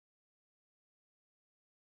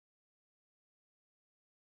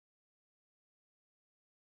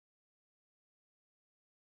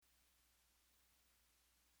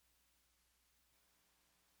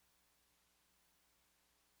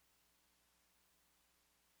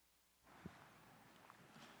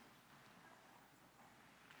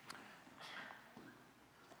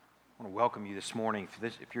I want to welcome you this morning.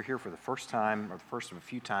 If you're here for the first time or the first of a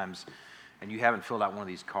few times and you haven't filled out one of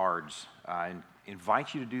these cards, I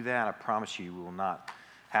invite you to do that. I promise you we will not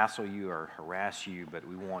hassle you or harass you, but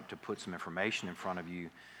we want to put some information in front of you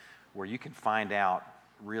where you can find out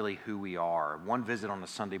really who we are. One visit on a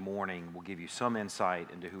Sunday morning will give you some insight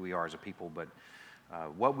into who we are as a people, but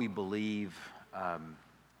what we believe,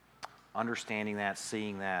 understanding that,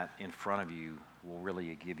 seeing that in front of you will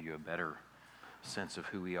really give you a better sense of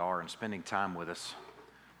who we are, and spending time with us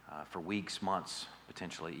for weeks, months,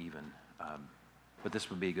 potentially even. But this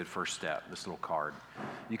would be a good first step, this little card.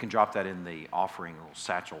 You can drop that in the offering little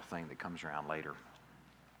satchel thing that comes around later.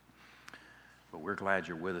 But we're glad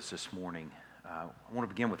you're with us this morning. I want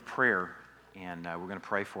to begin with prayer, and we're going to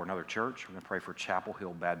pray for another church. We're going to pray for Chapel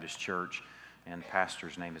Hill Baptist Church, and the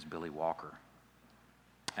pastor's name is Billy Walker.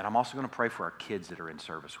 And I'm also going to pray for our kids that are in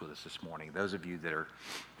service with us this morning. Those of you that are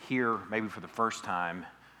here maybe for the first time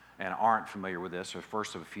and aren't familiar with this, or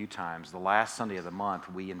first of a few times, the last Sunday of the month,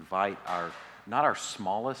 we invite not our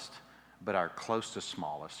smallest, but our close to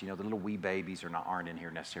smallest. You know, the little wee babies aren't in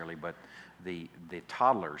here necessarily, but the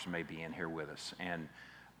toddlers may be in here with us. And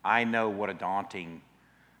I know what a daunting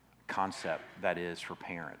concept that is for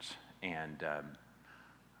parents. And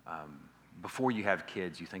before you have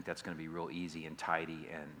kids, you think that's going to be real easy and tidy,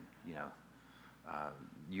 and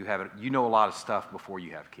you know a lot of stuff before you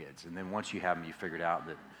have kids, and then once you have them, you figured out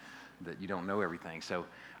that you don't know everything. So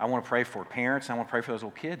I want to pray for parents. I want to pray for those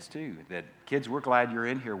little kids too. That kids, we're glad you're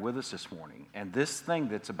in here with us this morning. And this thing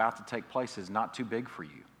that's about to take place is not too big for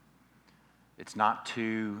you. It's not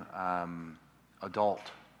too adult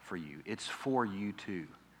for you. It's for you too.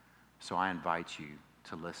 So I invite you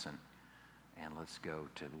to listen. And let's go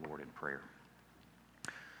to the Lord in prayer.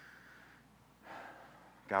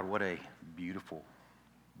 God, what a beautiful,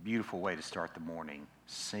 beautiful way to start the morning,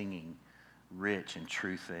 singing rich and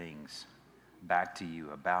true things back to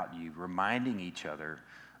you, about you, reminding each other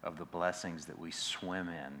of the blessings that we swim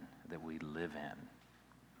in, that we live in.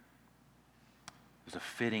 It was a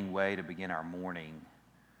fitting way to begin our morning,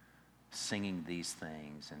 singing these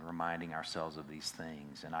things and reminding ourselves of these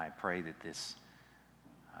things. And I pray that this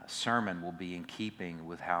sermon will be in keeping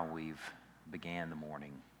with how we've began the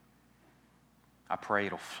morning. I pray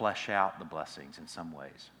it'll flesh out the blessings in some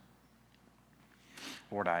ways.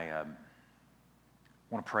 Lord, I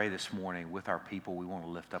want to pray this morning with our people. We want to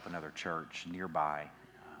lift up another church nearby.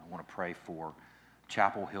 I want to pray for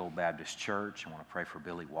Chapel Hill Baptist Church. I want to pray for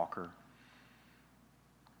Billy Walker.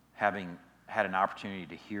 Having had an opportunity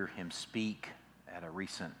to hear him speak at a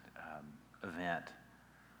recent event,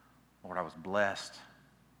 Lord, I was blessed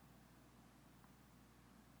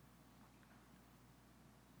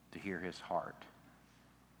to hear his heart.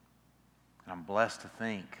 And I'm blessed to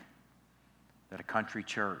think that a country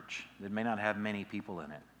church that may not have many people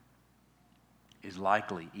in it is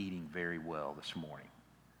likely eating very well this morning.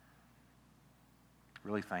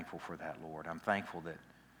 Really thankful for that, Lord. I'm thankful that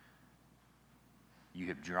you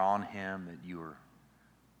have drawn him, that you are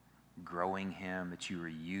growing him, that you are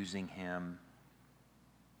using him,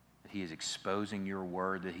 that he is exposing your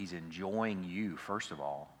word, that he's enjoying you, first of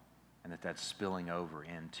all, and that's spilling over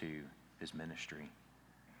into his ministry.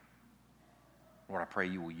 Lord, I pray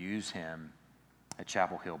you will use him at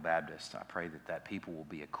Chapel Hill Baptist. I pray that people will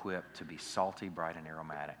be equipped to be salty, bright, and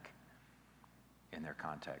aromatic in their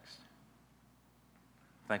context.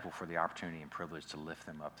 Thankful for the opportunity and privilege to lift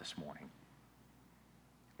them up this morning.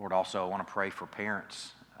 Lord, also I want to pray for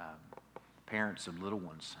parents, parents of little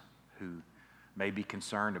ones who may be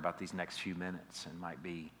concerned about these next few minutes and might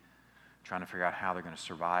be trying to figure out how they're going to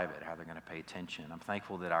survive it, how they're going to pay attention. I'm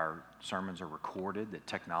thankful that our sermons are recorded, that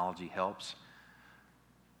technology helps.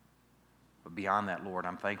 But beyond that, Lord,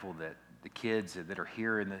 I'm thankful that the kids that are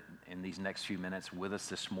here in these next few minutes with us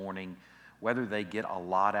this morning, whether they get a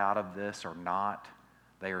lot out of this or not,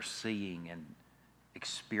 they are seeing and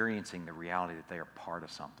experiencing the reality that they are part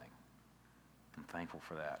of something. I'm thankful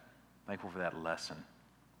for that. Thankful for that lesson.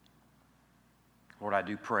 Lord, I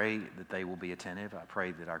do pray that they will be attentive. I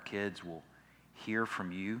pray that our kids will hear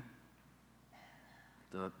from you,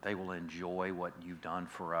 that they will enjoy what you've done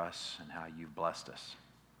for us and how you've blessed us.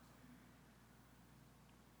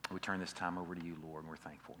 We turn this time over to you, Lord, and we're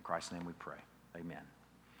thankful. In Christ's name we pray. Amen.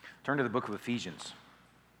 Turn to the book of Ephesians.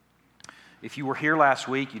 If you were here last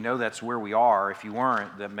week, you know that's where we are. If you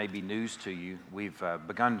weren't, that may be news to you.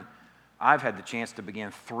 I've had the chance to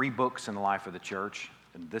begin 3 books in the life of the church.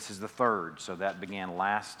 And this is the 3rd, so that began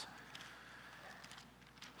last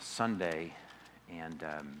Sunday, and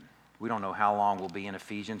we don't know how long we'll be in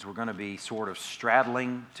Ephesians. We're going to be sort of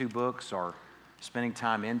straddling 2 books or spending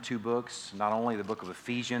time in 2 books, not only the book of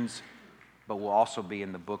Ephesians, but we'll also be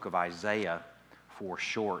in the book of Isaiah for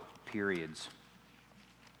short periods.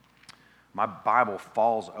 My Bible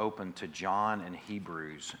falls open to John and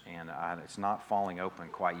Hebrews, and it's not falling open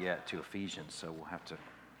quite yet to Ephesians, so we'll have to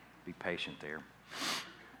be patient there.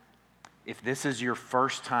 If this is your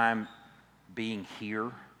first time being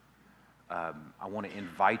here, I want to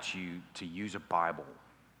invite you to use a Bible.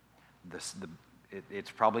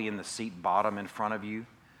 It's probably in the seat bottom in front of you,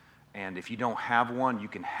 and if you don't have one, you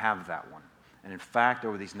can have that one. And in fact,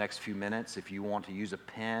 over these next few minutes, if you want to use a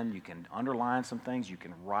pen, you can underline some things, you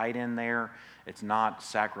can write in there. It's not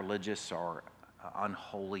sacrilegious or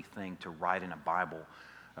unholy thing to write in a Bible.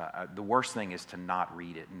 The worst thing is to not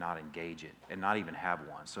read it and not engage it and not even have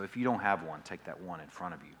one. So if you don't have one, take that one in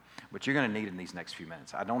front of you. But you're going to need it in these next few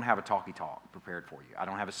minutes. I don't have a talk prepared for you. I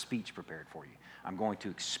don't have a speech prepared for you. I'm going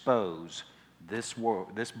to expose this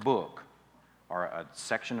book or a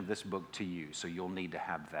section of this book to you, so you'll need to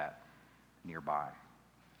have that nearby.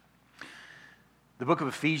 The book of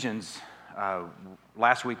Ephesians,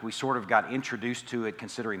 last week we sort of got introduced to it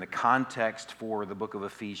considering the context for the book of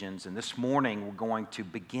Ephesians, and this morning we're going to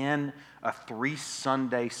begin a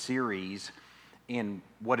 3-Sunday series in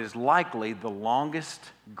what is likely the longest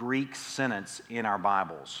Greek sentence in our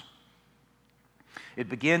Bibles. It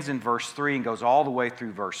begins in verse 3 and goes all the way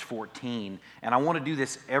through verse 14, and I want to do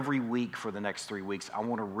this every week for the next 3 weeks. I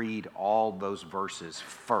want to read all those verses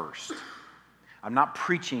first. I'm not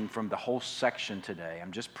preaching from the whole section today.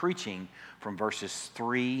 I'm just preaching from verses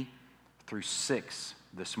 3 through 6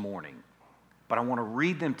 this morning. But I want to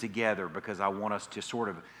read them together because I want us to sort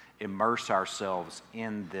of immerse ourselves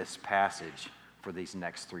in this passage for these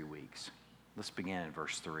next 3 weeks. Let's begin in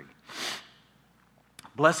verse 3.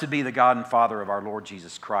 Blessed be the God and Father of our Lord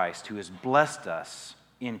Jesus Christ, who has blessed us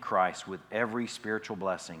in Christ with every spiritual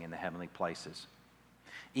blessing in the heavenly places,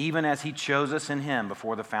 even as he chose us in him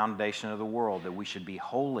before the foundation of the world, that we should be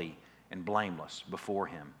holy and blameless before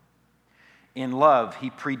him. In love, he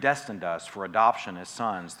predestined us for adoption as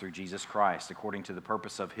sons through Jesus Christ, according to the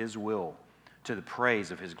purpose of his will, to the praise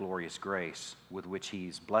of his glorious grace, with which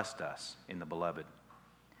he's blessed us in the beloved.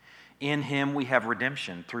 In him we have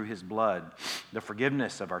redemption through his blood, the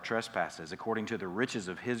forgiveness of our trespasses, according to the riches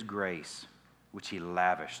of his grace, which he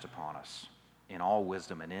lavished upon us in all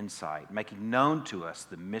wisdom and insight, making known to us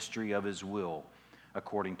the mystery of his will,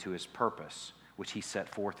 according to his purpose, which he set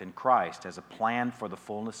forth in Christ as a plan for the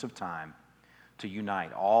fullness of time, to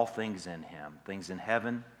unite all things in him, things in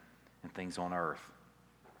heaven and things on earth.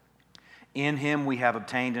 In him we have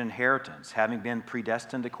obtained an inheritance, having been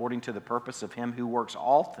predestined according to the purpose of him who works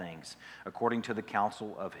all things according to the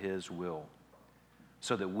counsel of his will,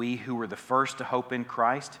 so that we who were the first to hope in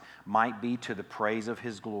Christ might be to the praise of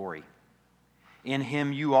his glory. In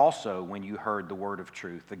him you also, when you heard the word of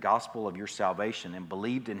truth, the gospel of your salvation, and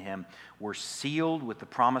believed in him, were sealed with the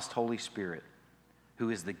promised Holy Spirit, who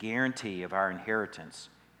is the guarantee of our inheritance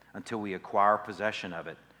until we acquire possession of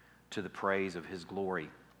it to the praise of his glory.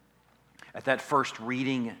 At that first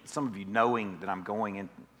reading, some of you knowing that I'm going and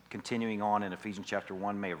continuing on in Ephesians chapter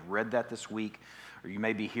 1 may have read that this week, or you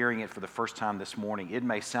may be hearing it for the first time this morning. It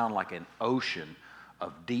may sound like an ocean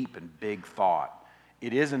of deep and big thought.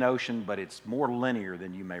 It is an ocean, but it's more linear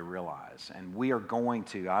than you may realize. And we are going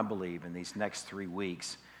to, I believe, in these next 3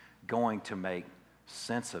 weeks, going to make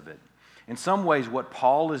sense of it. In some ways, what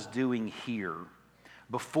Paul is doing here,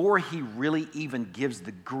 before he really even gives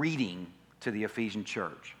the greeting to the Ephesian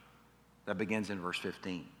church, that begins in verse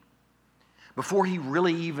 15. Before he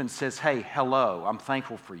really even says, hey, hello, I'm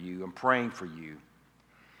thankful for you, I'm praying for you,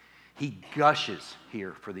 he gushes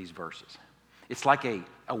here for these verses. It's like a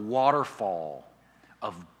waterfall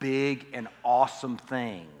of big and awesome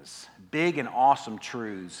things, big and awesome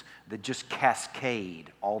truths that just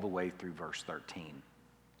cascade all the way through verse 13.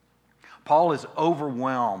 Paul is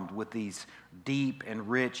overwhelmed with these deep and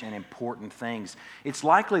rich and important things. It's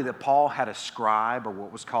likely that Paul had a scribe, or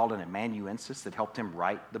what was called an amanuensis, that helped him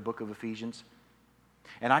write the book of Ephesians.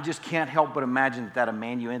 And I just can't help but imagine that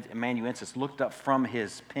amanuensis looked up from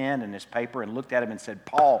his pen and his paper and looked at him and said,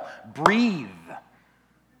 Paul, breathe.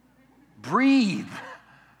 Breathe.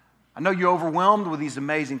 I know you're overwhelmed with these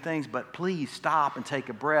amazing things, but please stop and take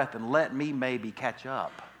a breath and let me maybe catch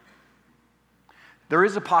up. There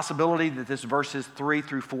is a possibility that this verses 3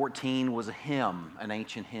 through 14 was a hymn, an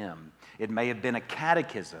ancient hymn. It may have been a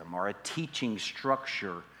catechism or a teaching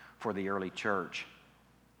structure for the early church.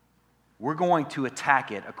 We're going to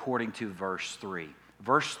attack it according to verse 3.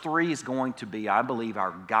 Verse 3 is going to be, I believe,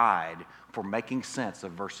 our guide for making sense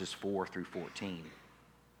of verses 4 through 14.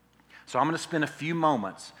 So I'm going to spend a few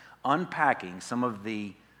moments unpacking some of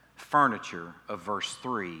the furniture of verse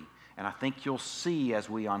 3 And I think you'll see as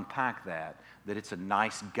we unpack that it's a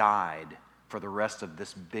nice guide for the rest of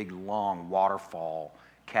this big, long waterfall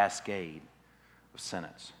cascade of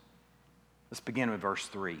sentence. Let's begin with verse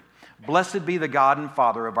 3. Blessed be the God and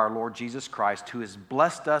Father of our Lord Jesus Christ, who has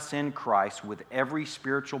blessed us in Christ with every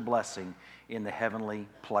spiritual blessing in the heavenly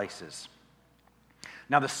places.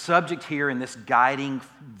 Now, the subject here in this guiding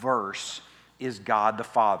verse is God the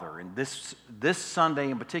Father. And this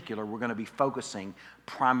Sunday in particular, we're going to be focusing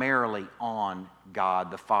primarily on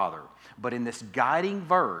God the Father. But in this guiding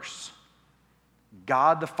verse,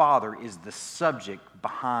 God the Father is the subject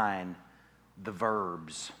behind the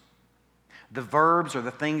verbs. The verbs are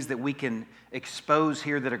the things that we can expose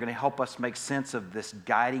here that are going to help us make sense of this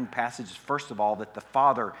guiding passage. First of all, that the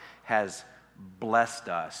Father has blessed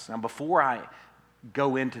us. Now, before I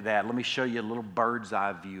go into that, let me show you a little bird's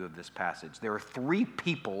eye view of this passage. There are three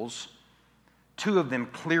peoples, two of them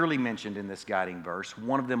clearly mentioned in this guiding verse,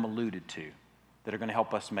 one of them alluded to, that are going to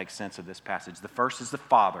help us make sense of this passage. The first is the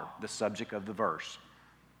Father, the subject of the verse.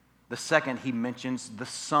 The second, he mentions the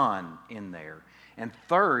Son in there. And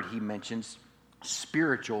third, he mentions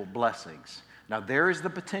spiritual blessings. Now, there is the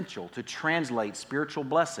potential to translate spiritual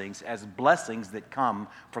blessings as blessings that come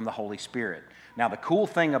from the Holy Spirit. Now, the cool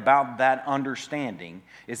thing about that understanding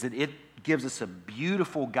is that it gives us a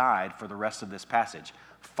beautiful guide for the rest of this passage.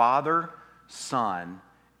 Father, Son,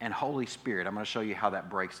 and Holy Spirit. I'm going to show you how that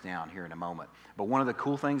breaks down here in a moment. But one of the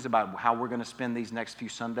cool things about how we're going to spend these next few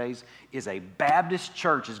Sundays is a Baptist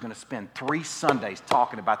church is going to spend 3 Sundays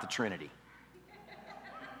talking about the Trinity.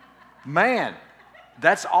 Man,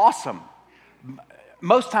 that's awesome.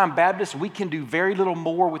 Most time Baptists, we can do very little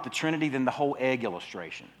more with the Trinity than the whole egg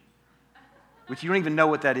illustration, which you don't even know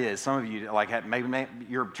what that is. Some of you, maybe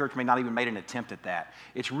your church may not even made an attempt at that.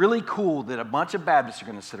 It's really cool that a bunch of Baptists are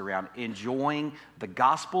going to sit around enjoying the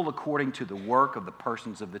gospel according to the work of the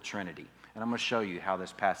persons of the Trinity. And I'm going to show you how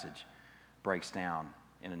this passage breaks down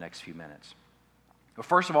in the next few minutes. But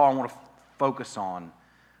first of all, I want to focus on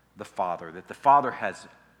the Father, that the Father has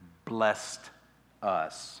blessed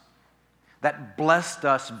us. That blessed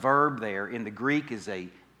us verb there in the Greek is a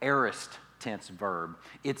aorist tense verb.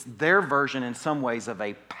 It's their version in some ways of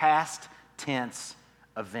a past tense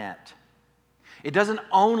event. It doesn't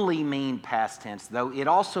only mean past tense, though. It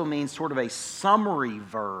also means sort of a summary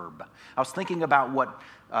verb. I was thinking about what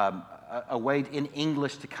a way in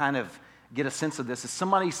English to kind of get a sense of this is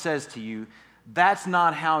somebody says to you, that's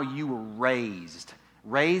not how you were raised.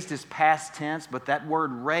 Raised is past tense, but that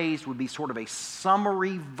word raised would be sort of a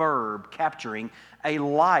summary verb capturing a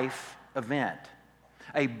life event.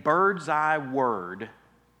 A bird's eye word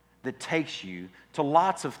that takes you to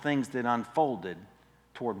lots of things that unfolded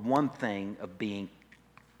toward one thing of being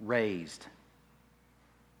raised.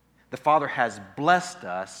 The Father has blessed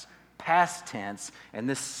us, past tense, and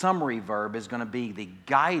this summary verb is going to be the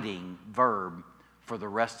guiding verb for the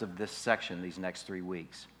rest of this section these next 3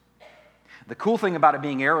 weeks. The cool thing about it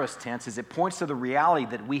being aorist tense is it points to the reality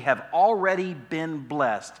that we have already been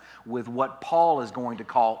blessed with what Paul is going to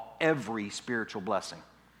call every spiritual blessing.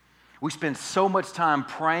 We spend so much time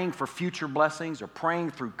praying for future blessings or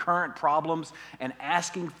praying through current problems and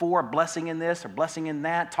asking for a blessing in this or blessing in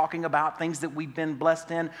that, talking about things that we've been blessed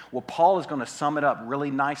in. Well, Paul is going to sum it up really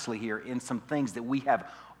nicely here in some things that we have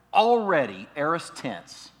already, aorist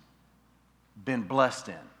tense, been blessed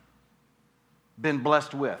in, been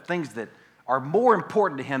blessed with, things that are more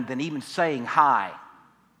important to him than even saying hi,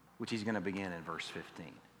 which he's going to begin in verse 15.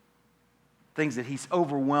 Things that he's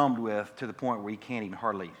overwhelmed with to the point where he can't even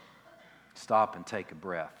hardly stop and take a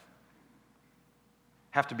breath.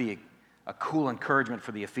 Have to be a cool encouragement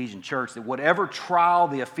for the Ephesian church that whatever trial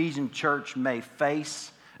the Ephesian church may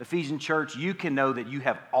face, Ephesian church, you can know that you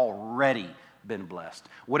have already been blessed.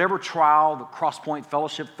 Whatever trial the Crosspoint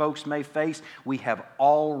Fellowship folks may face, we have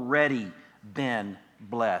already been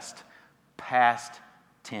blessed. Past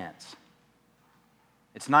tense.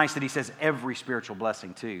 It's nice that he says every spiritual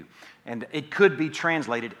blessing too. And it could be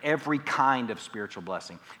translated every kind of spiritual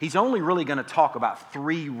blessing. He's only really going to talk about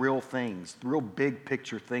 3 real things, real big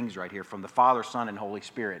picture things right here from the Father, Son, and Holy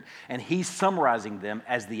Spirit. And he's summarizing them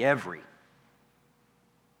as the every.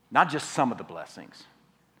 Not just some of the blessings.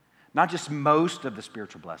 Not just most of the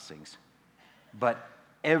spiritual blessings. But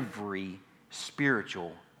every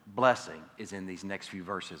spiritual blessing is in these next few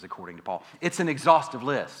verses according to Paul. It's an exhaustive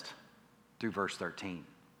list through verse 13.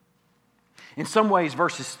 In some ways,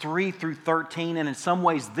 verses 3 through 13, and in some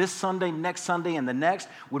ways this Sunday, next Sunday, and the next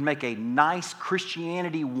would make a nice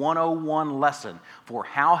Christianity 101 lesson for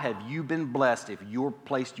how have you been blessed if you've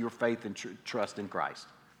placed your faith and trust in Christ.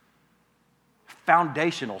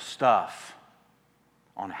 Foundational stuff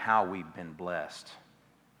on how we've been blessed.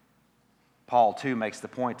 Paul, too, makes the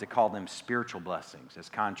point to call them spiritual blessings as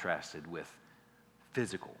contrasted with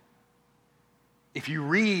physical. If you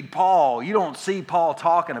read Paul, you don't see Paul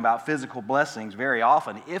talking about physical blessings very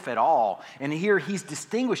often, if at all. And here he's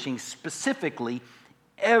distinguishing specifically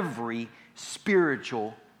every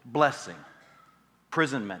spiritual blessing.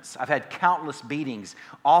 Imprisonments. I've had countless beatings,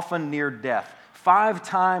 often near death. 5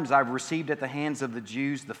 times I've received at the hands of the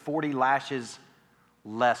Jews the 40 lashes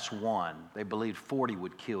less one. They believed 40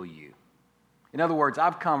 would kill you. In other words,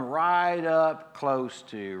 I've come right up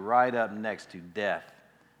next to death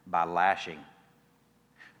by lashing.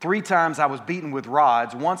 3 times I was beaten with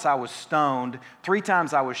rods. Once I was stoned. 3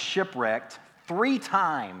 times I was shipwrecked. 3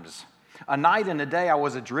 times. A night and a day I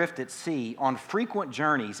was adrift at sea, on frequent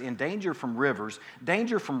journeys, in danger from rivers,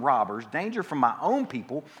 danger from robbers, danger from my own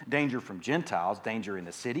people, danger from Gentiles, danger in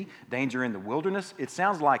the city, danger in the wilderness. It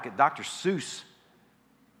sounds like a Dr. Seuss,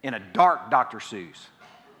 in a dark Dr. Seuss.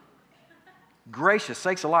 Gracious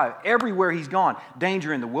sakes alive, everywhere he's gone.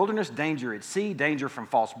 Danger in the wilderness, danger at sea, danger from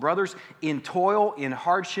false brothers, in toil, in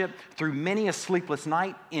hardship, through many a sleepless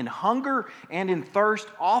night, in hunger and in thirst,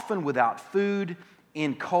 often without food,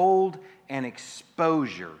 in cold and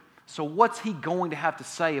exposure. So what's he going to have to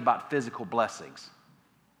say about physical blessings?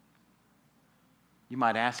 You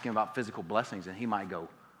might ask him about physical blessings and he might go,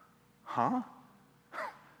 huh?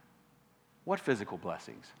 What physical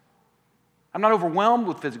blessings? I'm not overwhelmed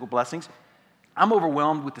with physical blessings. I'm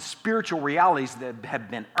overwhelmed with the spiritual realities that have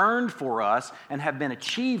been earned for us and have been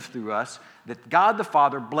achieved through us that God the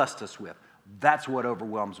Father blessed us with. That's what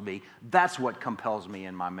overwhelms me. That's what compels me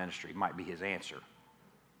in my ministry, might be his answer.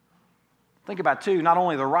 Think about, too, not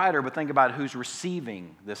only the writer, but think about who's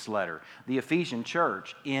receiving this letter. The Ephesian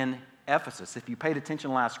church in Ephesus. If you paid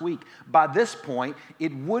attention last week, by this point,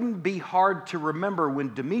 it wouldn't be hard to remember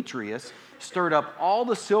when Demetrius stirred up all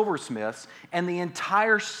the silversmiths and the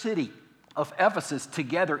entire city of Ephesus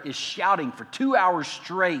together is shouting for 2 hours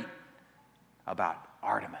straight about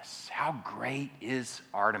Artemis. How great is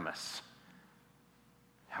Artemis?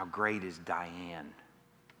 How great is Diane?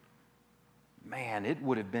 Man, it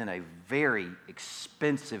would have been a very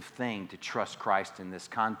expensive thing to trust Christ in this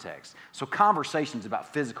context. So conversations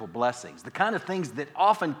about physical blessings, the kind of things that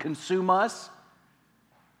often consume us,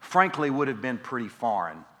 frankly, would have been pretty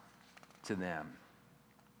foreign to them.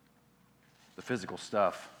 The physical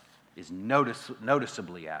stuff is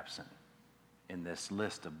noticeably absent in this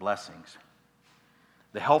list of blessings.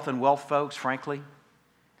 The health and wealth folks, frankly,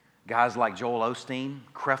 guys like Joel Osteen,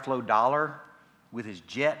 Creflo Dollar with his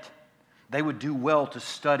jet, they would do well to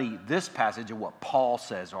study this passage of what Paul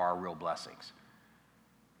says are our real blessings.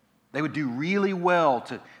 They would do really well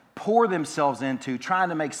to pour themselves into trying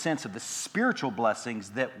to make sense of the spiritual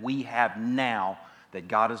blessings that we have now that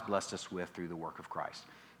God has blessed us with through the work of Christ.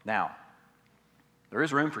 Now, there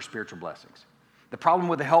is room for spiritual blessings. The problem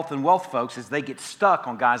with the health and wealth folks is they get stuck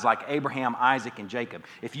on guys like Abraham, Isaac, and Jacob.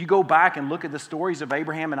 If you go back and look at the stories of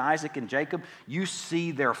Abraham and Isaac and Jacob, you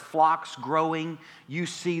see their flocks growing. You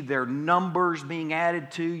see their numbers being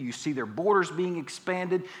added to. You see their borders being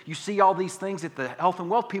expanded. You see all these things that the health and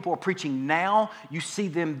wealth people are preaching now. You see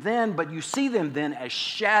them then, but you see them then as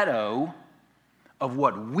shadow of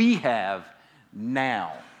what we have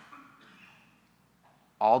now.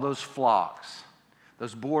 All those flocks,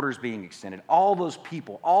 those borders being extended, all those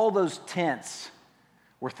people, all those tents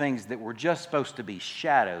were things that were just supposed to be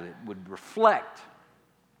shadow that would reflect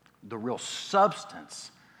the real substance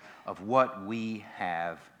of what we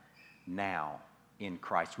have now in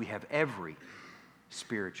Christ. We have every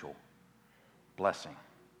spiritual blessing.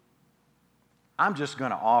 I'm just going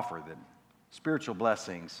to offer that spiritual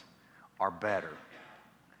blessings are better.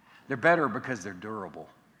 They're better because they're durable,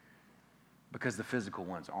 because the physical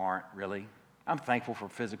ones aren't really. I'm thankful for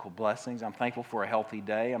physical blessings. I'm thankful for a healthy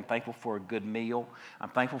day. I'm thankful for a good meal. I'm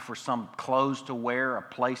thankful for some clothes to wear, a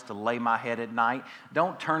place to lay my head at night.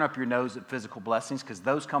 Don't turn up your nose at physical blessings because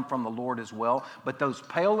those come from the Lord as well. But those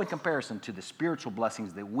pale in comparison to the spiritual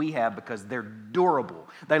blessings that we have because they're durable.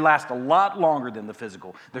 They last a lot longer than the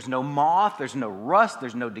physical. There's no moth, there's no rust,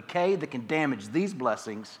 there's no decay that can damage these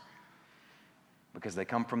blessings because they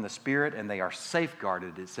come from the Spirit and they are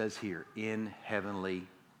safeguarded, it says here, in heavenly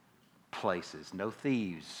places. No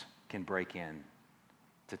thieves can break in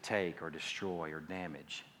to take or destroy or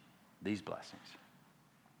damage these blessings.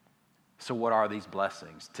 So what are these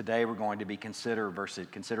blessings? Today we're going to be considering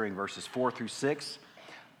verses 4 through 6,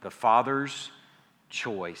 the Father's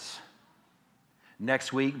choice.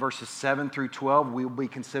 Next week, verses 7 through 12, we'll be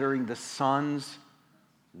considering the Son's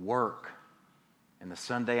work. And the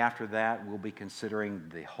Sunday after that, we'll be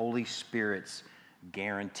considering the Holy Spirit's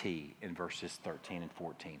guarantee in verses 13 and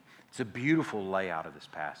 14. It's a beautiful layout of this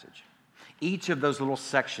passage. Each of those little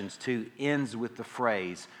sections, too, ends with the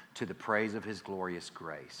phrase, to the praise of his glorious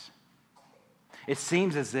grace. It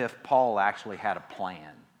seems as if Paul actually had a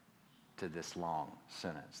plan to this long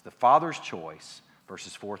sentence. The Father's choice,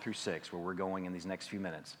 verses 4 through 6, where we're going in these next few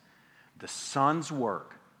minutes. The Son's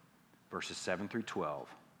work, verses 7 through 12.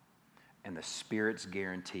 And the Spirit's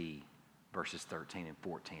guarantee, verses 13 and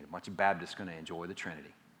 14. A bunch of Baptists going to enjoy the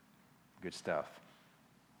Trinity. Good stuff.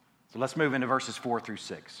 So let's move into verses 4 through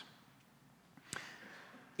 6.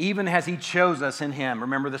 Even as he chose us in him,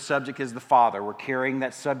 remember the subject is the Father. We're carrying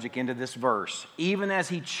that subject into this verse. Even as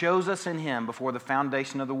he chose us in him before the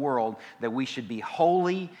foundation of the world, that we should be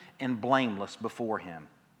holy and blameless before him.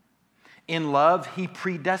 In love, he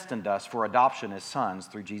predestined us for adoption as sons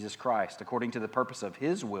through Jesus Christ, according to the purpose of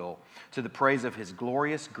his will, to the praise of his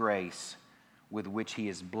glorious grace with which he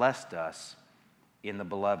has blessed us in the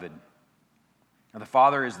beloved. Now, the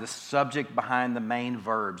Father is the subject behind the main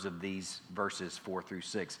verbs of these verses 4 through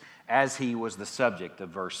 6, as he was the subject of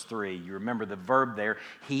verse 3. You remember the verb there,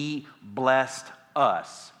 he blessed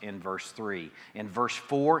us in verse 3. In verse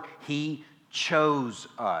 4, he chose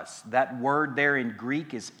us. That word there in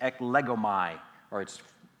Greek is eklegomai, or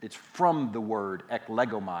it's from the word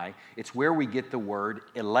eklegomai. It's where we get the word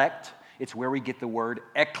elect. It's where we get the word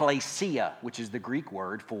ekklesia, which is the Greek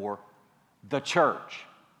word for the church.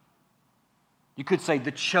 You could say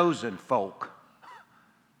the chosen folk.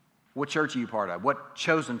 What church are you part of? What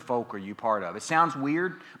chosen folk are you part of? It sounds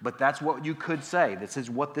weird, but that's what you could say. This is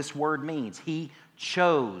what this word means. He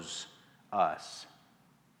chose us.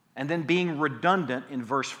 And then being redundant in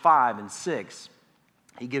verse 5 and 6,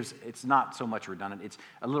 he gives, it's not so much redundant, it's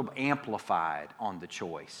a little amplified on the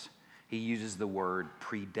choice. He uses the word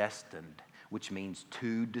predestined, which means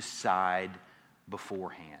to decide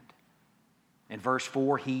beforehand. In verse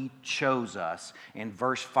 4, he chose us. In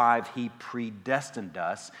verse 5, he predestined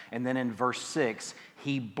us. And then in verse 6,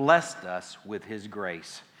 he blessed us with his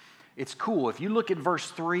grace. It's cool. If you look at verse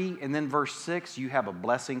 3 and then verse 6, you have a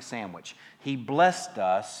blessing sandwich. He blessed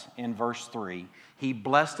us in verse 3. He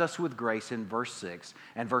blessed us with grace in verse 6.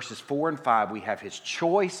 And verses 4 and 5, we have his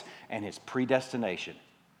choice and his predestination.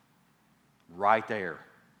 Right there.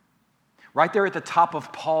 Right there at the top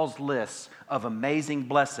of Paul's list of amazing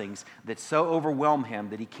blessings that so overwhelm him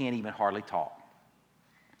that he can't even hardly talk.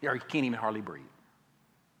 Or he can't even hardly breathe.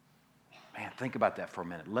 Man, think about that for a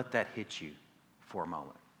minute. Let that hit you for a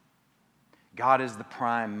moment. God is the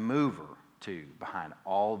prime mover, too, behind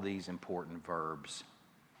all these important verbs.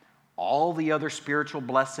 All the other spiritual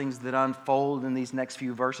blessings that unfold in these next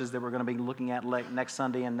few verses that we're going to be looking at next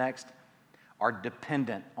Sunday and next are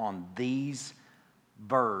dependent on these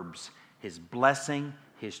verbs. His blessing,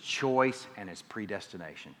 his choice, and his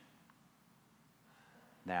predestination.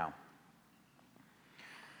 Now,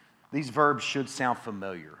 these verbs should sound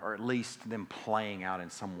familiar, or at least them playing out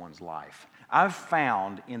in someone's life. I've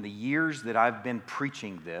found in the years that I've been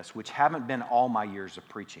preaching this, which haven't been all my years of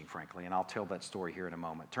preaching, frankly, and I'll tell that story here in a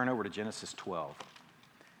moment. Turn over to Genesis 12.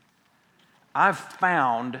 I've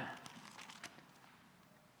found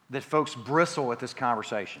that folks bristle at this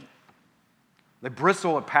conversation. They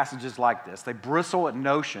bristle at passages like this. They bristle at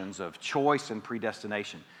notions of choice and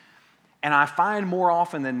predestination. And I find more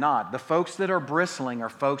often than not, the folks that are bristling are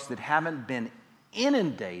folks that haven't been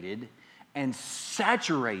inundated and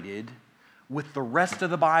saturated with the rest of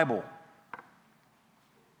the Bible.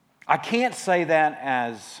 I can't say that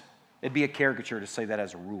as, it'd be a caricature to say that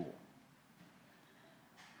as a rule.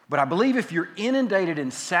 But I believe if you're inundated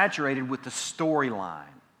and saturated with the storyline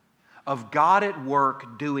of God at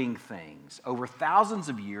work doing things over thousands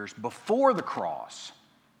of years before the cross,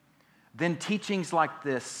 then teachings like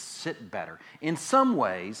this sit better. In some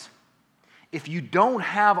ways, if you don't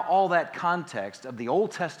have all that context of the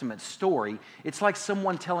Old Testament story, it's like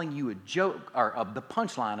someone telling you a joke, or the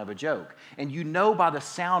punchline of a joke. And you know by the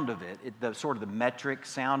sound of it, the sort of the metric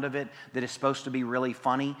sound of it, that it's supposed to be really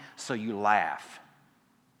funny, so you laugh.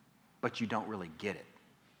 But you don't really get it.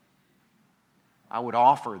 I would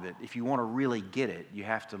offer that if you want to really get it, you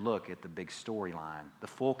have to look at the big storyline, the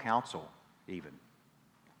full counsel even.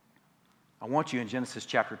 I want you in Genesis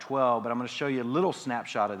chapter 12, but I'm going to show you a little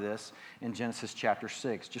snapshot of this in Genesis chapter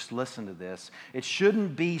 6. Just listen to this. It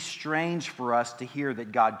shouldn't be strange for us to hear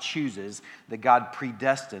that God chooses, that God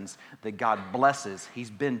predestines, that God blesses. He's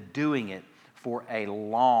been doing it for a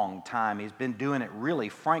long time. He's been doing it really,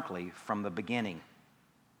 frankly, from the beginning.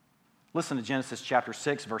 Listen to Genesis chapter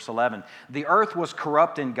 6, verse 11. The earth was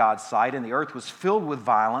corrupt in God's sight, and the earth was filled with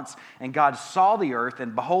violence. And God saw the earth,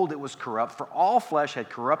 and behold, it was corrupt, for all flesh had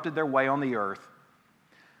corrupted their way on the earth.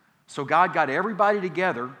 So God got everybody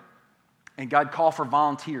together, And God called for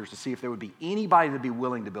volunteers to see if there would be anybody that would be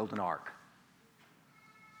willing to build an ark.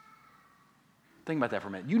 Think about that for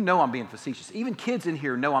a minute. You know I'm being facetious. Even kids in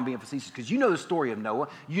here know I'm being facetious because you know the story of Noah.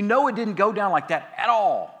 You know it didn't go down like that at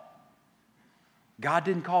all. God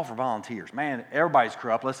didn't call for volunteers. Man, everybody's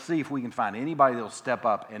corrupt. Let's see if we can find anybody that will step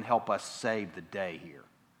up and help us save the day here.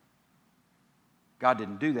 God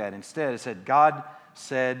didn't do that. Instead, it said, God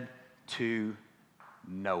said to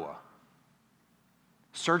Noah.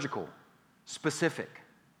 Surgical, specific.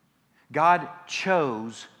 God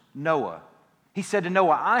chose Noah. He said to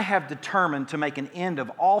Noah, I have determined to make an end of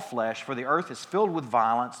all flesh, for the earth is filled with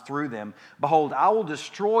violence through them. Behold, I will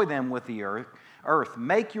destroy them with the earth.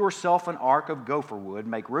 Make yourself an ark of gopher wood,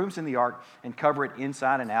 make rooms in the ark, and cover it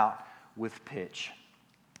inside and out with pitch.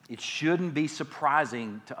 It shouldn't be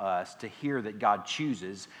surprising to us to hear that God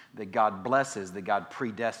chooses, that God blesses, that God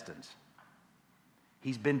predestines.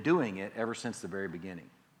 He's been doing it ever since the very beginning.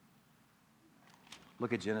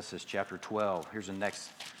 Look at Genesis chapter 12. Here's the next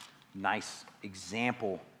nice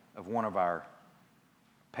example of one of our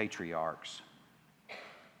patriarchs.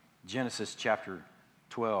 Genesis chapter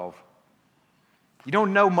 12. You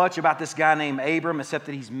don't know much about this guy named Abram except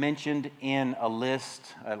that he's mentioned in a list,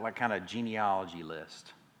 like kind of genealogy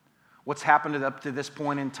list. What's happened up to this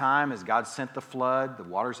point in time is God sent the flood, the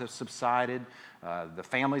waters have subsided, the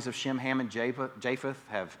families of Shem, Ham, and Japheth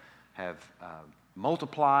have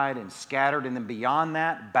multiplied and scattered, and then beyond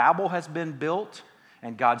that, Babel has been built,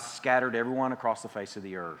 and God scattered everyone across the face of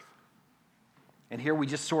the earth. And here we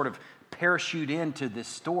just sort of parachute into this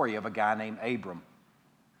story of a guy named Abram.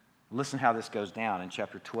 Listen how this goes down in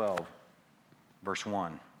chapter 12, verse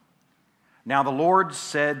 1. Now the Lord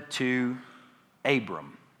said to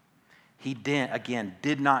Abram, he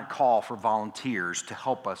did not call for volunteers to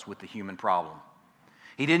help us with the human problem.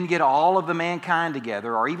 He didn't get all of the mankind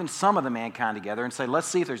together, or even some of the mankind together, and say, let's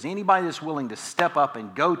see if there's anybody that's willing to step up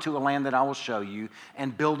and go to a land that I will show you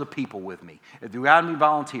and build a people with me. If there were any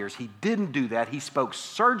volunteers, he didn't do that. He spoke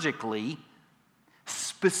surgically,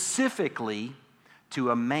 specifically,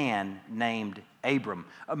 to a man named Abram,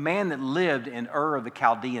 a man that lived in Ur of the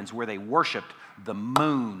Chaldeans where they worshiped the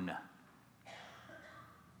moon.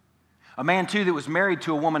 A man, too, that was married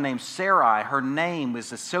to a woman named Sarai. Her name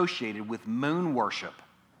was associated with moon worship.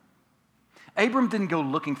 Abram didn't go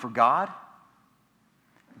looking for God.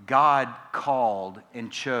 God called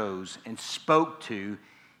and chose and spoke to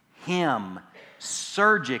him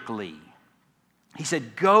surgically. He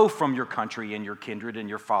said, go from your country and your kindred and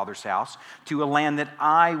your father's house to a land that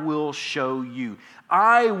I will show you.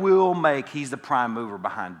 I will make, he's the prime mover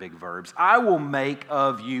behind big verbs, I will make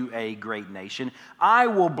of you a great nation. I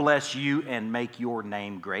will bless you and make your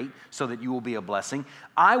name great so that you will be a blessing.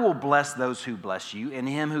 I will bless those who bless you, and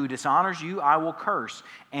him who dishonors you I will curse.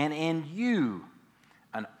 And in you,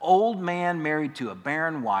 an old man married to a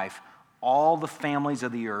barren wife, all the families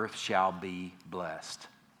of the earth shall be blessed.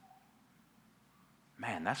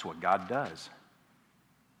 Man, that's what God does.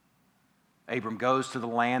 Abram goes to the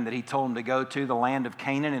land that he told him to go to, the land of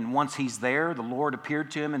Canaan, and once he's there, the Lord appeared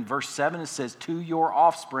to him in verse 7. It says, to your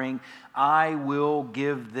offspring, I will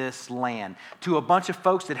give this land. To a bunch of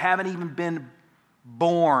folks that haven't even been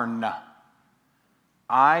born,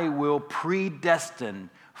 I will predestine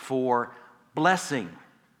for blessing.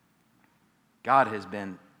 God has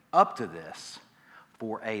been up to this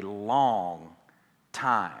for a long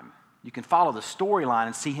time. You can follow the storyline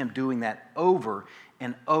and see him doing that over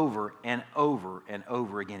and over and over and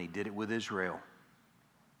over again. He did it with Israel.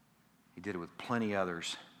 He did it with plenty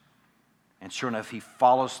others. And sure enough, he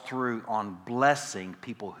follows through on blessing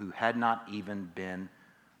people who had not even been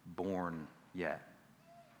born yet.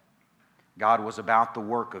 God was about the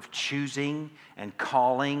work of choosing and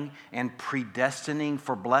calling and predestining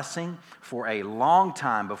for blessing for a long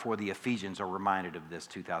time before the Ephesians are reminded of this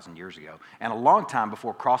 2,000 years ago, and a long time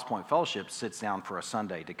before Crosspoint Fellowship sits down for a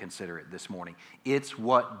Sunday to consider it this morning. It's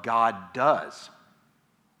what God does.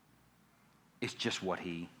 It's just what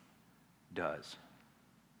he does.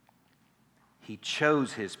 He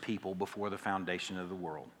chose his people before the foundation of the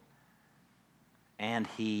world, and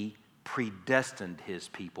he predestined his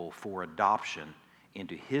people for adoption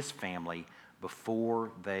into his family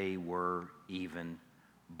before they were even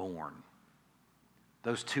born.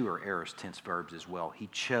 Those two are aorist tense verbs as well. He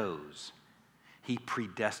chose. He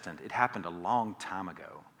predestined. It happened a long time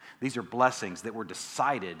ago. These are blessings that were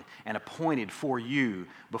decided and appointed for you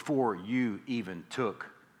before you even took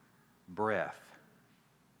breath.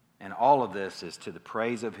 And all of this is to the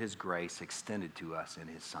praise of his grace extended to us in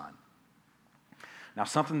his Son. Now,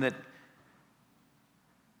 something that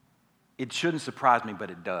it shouldn't surprise me,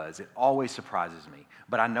 but it does. It always surprises me.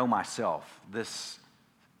 But I know myself, this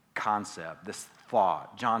concept, this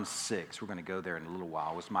thought, John 6, we're going to go there in a little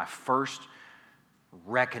while, was my first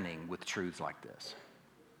reckoning with truths like this.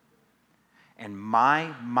 And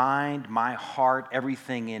my mind, my heart,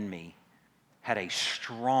 everything in me had a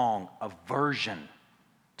strong aversion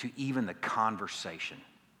to even the conversation.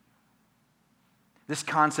 This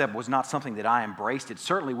concept was not something that I embraced. It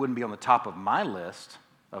certainly wouldn't be on the top of my list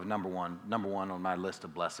of number one on my list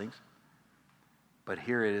of blessings. But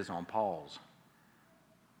here it is on Paul's.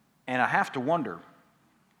 And I have to wonder,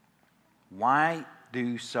 why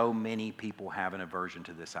do so many people have an aversion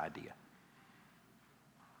to this idea?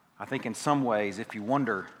 I think in some ways, if you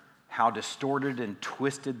wonder how distorted and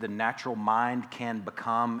twisted the natural mind can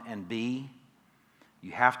become and be,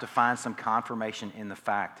 you have to find some confirmation in the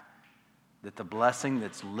fact that the blessing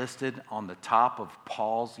that's listed on the top of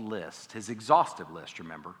Paul's list, his exhaustive list,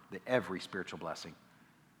 remember, every spiritual blessing,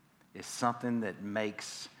 is something that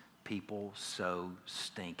makes people so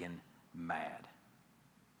stinking mad.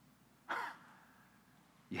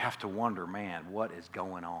 You have to wonder, man, what is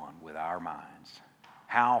going on with our minds?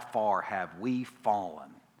 How far have we fallen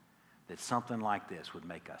that something like this would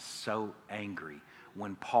make us so angry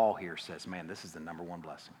when Paul here says, man, this is the number one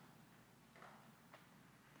blessing?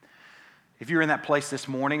 If you're in that place this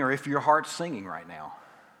morning, or if your heart's singing right now,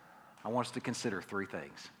 I want us to consider three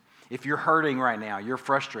things. If you're hurting right now, you're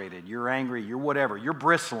frustrated, you're angry, you're whatever, you're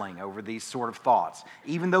bristling over these sort of thoughts,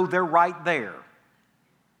 even though they're right there.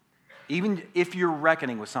 Even if you're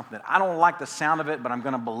reckoning with something, I don't like the sound of it, but I'm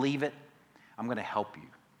going to believe it, I'm going to help you.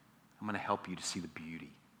 I'm going to help you to see the beauty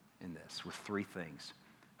in this with three things.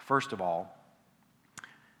 First of all,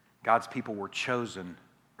 God's people were chosen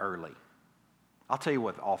early. I'll tell you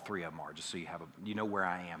what all three of them are, just so you know where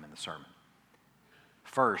I am in the sermon.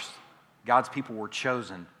 First, God's people were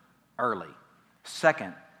chosen early.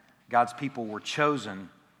 Second, God's people were chosen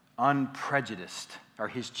unprejudiced, or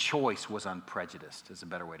his choice was unprejudiced, is a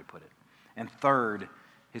better way to put it. And third,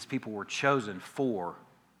 his people were chosen for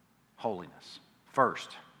holiness. First,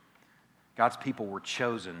 God's people were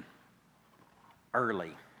chosen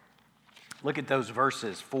early. Look at those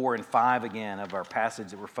verses 4 and 5 again of our passage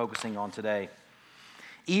that we're focusing on today.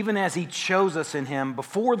 Even as he chose us in him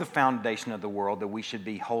before the foundation of the world, that we should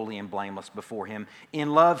be holy and blameless before him.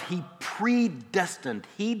 In love, he predestined,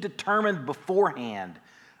 he determined beforehand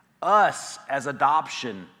us as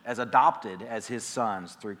adopted as his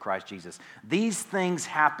sons through Christ Jesus. These things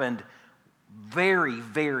happened very,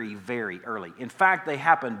 very, very early. In fact, they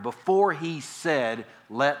happened before he said,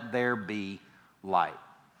 let there be light.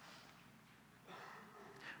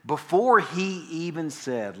 Before he even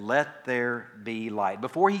said, let there be light.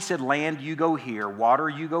 Before he said, land, you go here. Water,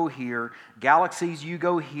 you go here. Galaxies, you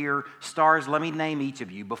go here. Stars, let me name each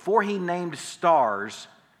of you. Before he named stars,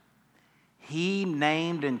 he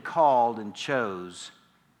named and called and chose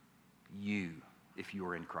you, if you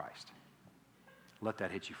are in Christ. Let that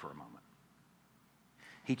hit you for a moment.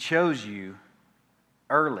 He chose you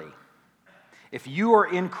early. If you are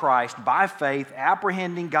in Christ by faith,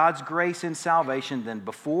 apprehending God's grace and salvation, then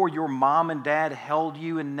before your mom and dad held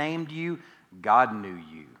you and named you, God knew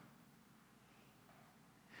you.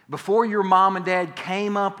 Before your mom and dad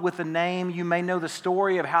came up with a name, you may know the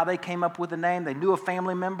story of how they came up with a name. They knew a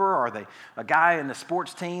family member, or a guy in the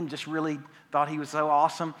sports team just really thought he was so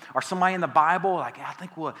awesome, or somebody in the Bible, like, I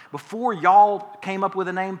think, well, before y'all came up with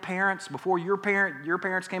a name, parents, before your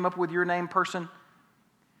parents came up with your name, person,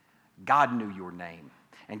 God knew your name,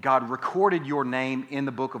 and God recorded your name in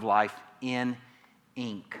the book of life in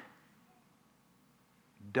ink.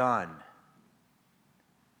 Done.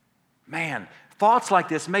 Man, thoughts like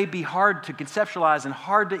this may be hard to conceptualize and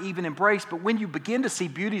hard to even embrace, but when you begin to see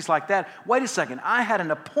beauties like that, wait a second, I had an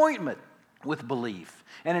appointment with belief,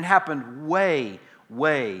 and it happened way,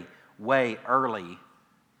 way, way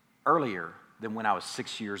earlier than when I was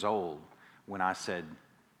 6 years old, when I said,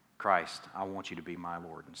 Christ, I want you to be my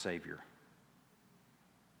Lord and Savior.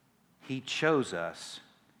 He chose us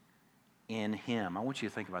in him. I want you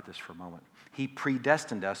to think about this for a moment. He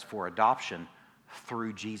predestined us for adoption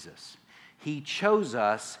through Jesus. He chose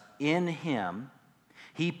us in him.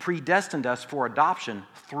 He predestined us for adoption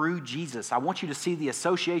through Jesus. I want you to see the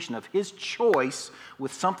association of his choice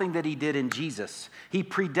with something that he did in Jesus. He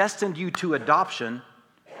predestined you to adoption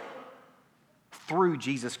through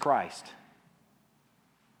Jesus Christ.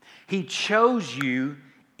 He chose you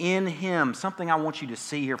in him. Something I want you to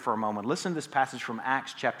see here for a moment. Listen to this passage from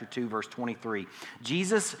Acts chapter 2, verse 23.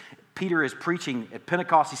 Peter is preaching at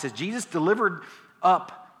Pentecost. He says, Jesus delivered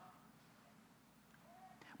up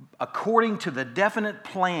according to the definite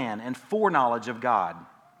plan and foreknowledge of God.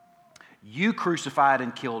 You crucified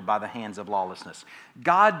and killed by the hands of lawlessness.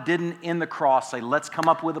 God didn't in the cross say, let's come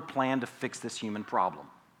up with a plan to fix this human problem.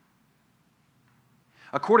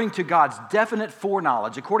 According to God's definite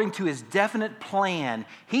foreknowledge, according to his definite plan,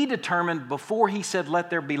 he determined before he said, let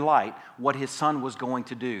there be light, what his son was going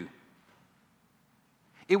to do.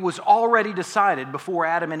 It was already decided before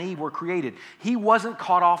Adam and Eve were created. He wasn't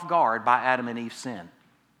caught off guard by Adam and Eve's sin.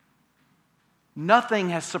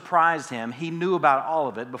 Nothing has surprised him. He knew about all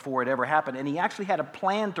of it before it ever happened, and he actually had a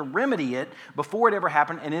plan to remedy it before it ever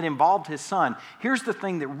happened, and it involved his son. Here's the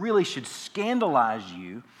thing that really should scandalize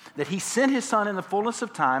you, that he sent his son in the fullness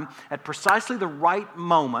of time at precisely the right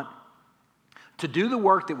moment to do the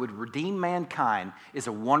work that would redeem mankind is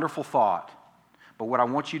a wonderful thought. But what I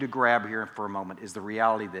want you to grab here for a moment is the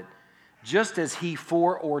reality that just as he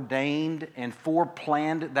foreordained and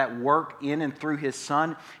foreplanned that work in and through his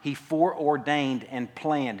son, he foreordained and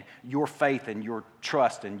planned your faith and your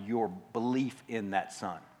trust and your belief in that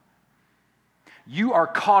son. You are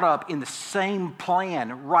caught up in the same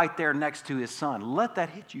plan right there next to his son. Let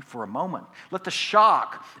that hit you for a moment. Let the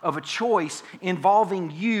shock of a choice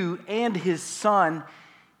involving you and his son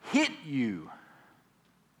hit you.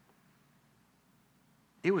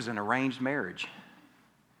 It was an arranged marriage.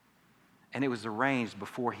 And it was arranged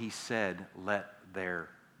before he said, let there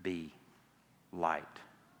be light.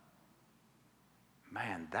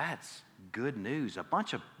 Man, that's good news. A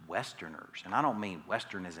bunch of Westerners, and I don't mean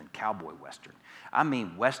Western as in cowboy Western. I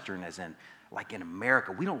mean Western as in, like in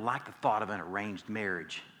America, we don't like the thought of an arranged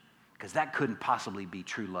marriage because that couldn't possibly be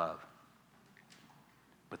true love.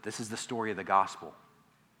 But this is the story of the gospel.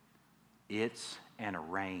 It's an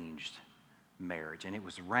arranged marriage, and it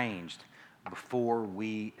was arranged before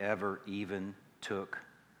we ever even took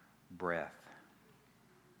breath.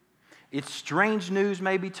 It's strange news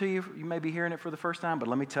maybe to you. You may be hearing it for the first time, but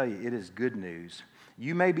let me tell you, it is good news.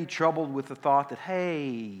 You may be troubled with the thought that,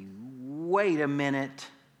 hey, wait a minute.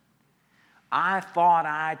 I thought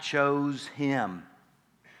I chose him.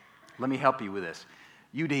 Let me help you with this.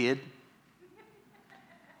 You did.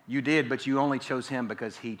 You did, but you only chose him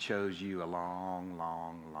because he chose you a long,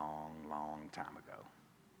 long, long, long time ago.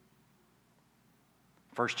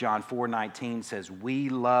 1 John 4:19 says, we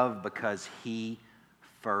love because he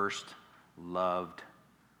first loved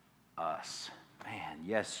us. Man,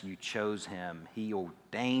 yes, you chose him. He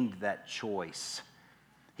ordained that choice.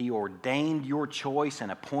 He ordained your choice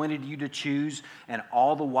and appointed you to choose, and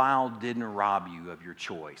all the while didn't rob you of your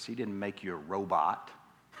choice. He didn't make you a robot.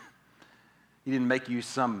 He didn't make you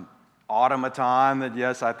some automaton that,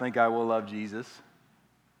 yes, I think I will love Jesus.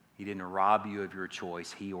 He didn't rob you of your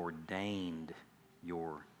choice. He ordained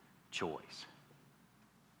your choice.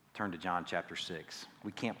 Turn to John chapter 6.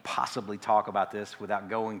 We can't possibly talk about this without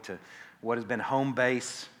going to what has been home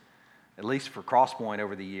base, at least for Crosspoint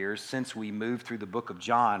over the years, since we moved through the book of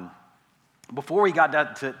John. Before we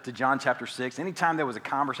got to John chapter 6, anytime there was a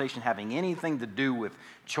conversation having anything to do with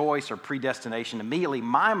choice or predestination, immediately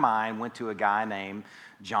my mind went to a guy named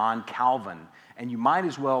John Calvin. And it might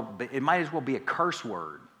as well be a curse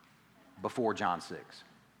word before John 6.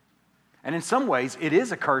 And in some ways, it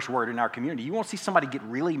is a curse word in our community. You won't see somebody get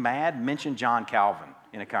really mad, mention John Calvin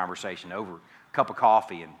in a conversation over a cup of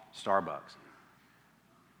coffee in Starbucks.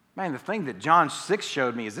 Man, the thing that John 6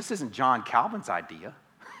 showed me is this isn't John Calvin's idea.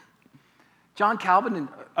 John Calvin and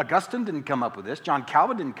Augustine didn't come up with this. John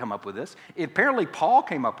Calvin didn't come up with this. Apparently, Paul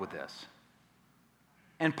came up with this.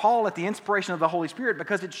 And Paul at the inspiration of the Holy Spirit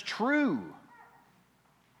because it's true.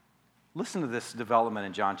 Listen to this development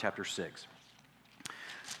in John chapter 6.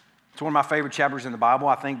 It's one of my favorite chapters in the Bible,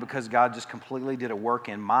 I think, because God just completely did a work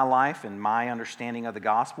in my life and my understanding of the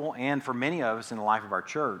gospel, and for many of us in the life of our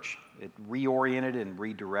church. It reoriented and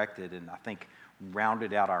redirected, and I think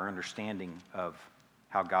rounded out our understanding of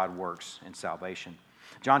how God works in salvation.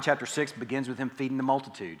 John chapter 6 begins with him feeding the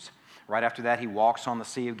multitudes. Right after that, he walks on the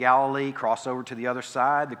Sea of Galilee, cross over to the other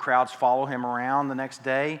side. The crowds follow him around the next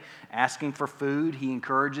day, asking for food. He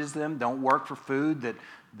encourages them, don't work for food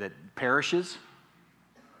that perishes.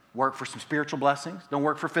 Work for some spiritual blessings. Don't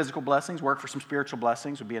work for physical blessings. Work for some spiritual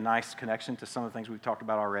blessings. Would be a nice connection to some of the things we've talked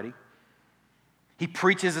about already. He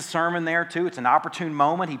preaches a sermon there too. It's an opportune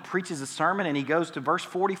moment. He preaches a sermon and he goes to verse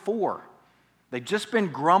 44. They've just been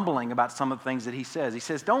grumbling about some of the things that he says. He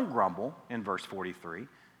says, don't grumble in verse 43.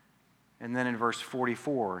 And then in verse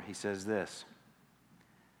 44, he says this.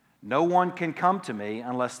 No one can come to me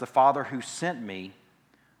unless the Father who sent me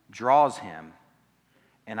draws him,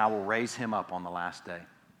 and I will raise him up on the last day.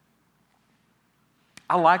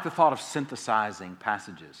 I like the thought of synthesizing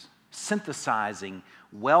passages synthesizing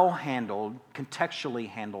well-handled, contextually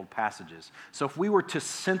handled passages. So if we were to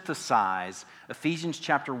synthesize Ephesians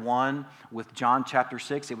chapter 1 with John chapter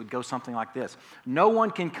 6, it would go something like this. No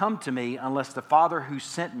one can come to me unless the Father who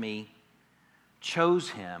sent me chose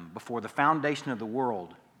him before the foundation of the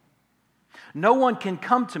world. No one can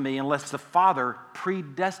come to me unless the Father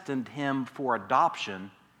predestined him for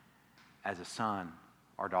adoption as a son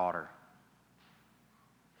or daughter.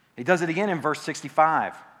 He does it again in verse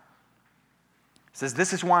 65. It says,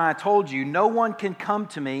 this is why I told you, no one can come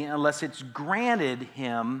to me unless it's granted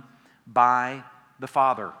him by the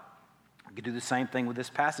Father. We could do the same thing with this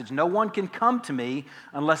passage. No one can come to me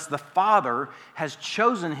unless the Father has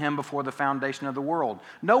chosen him before the foundation of the world.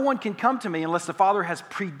 No one can come to me unless the Father has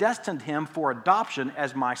predestined him for adoption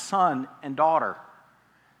as my son and daughter.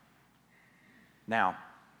 Now,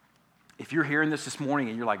 if you're hearing this morning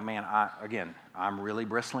and you're like, man, I'm really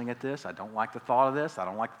bristling at this. I don't like the thought of this. I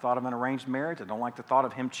don't like the thought of an arranged marriage. I don't like the thought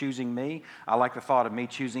of him choosing me. I like the thought of me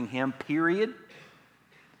choosing him, period.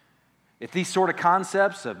 If these sort of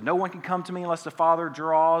concepts of no one can come to me unless the Father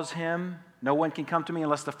draws him, no one can come to me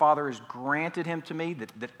unless the Father has granted him to me,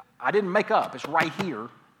 that I didn't make up, it's right here.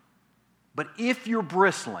 But if you're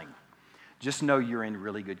bristling, just know you're in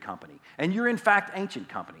really good company. And you're in fact ancient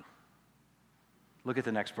company. Look at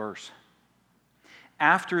the next verse.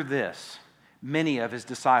 After this, many of his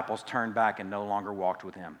disciples turned back and no longer walked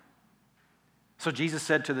with him. So Jesus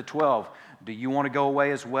said to the 12, do you want to go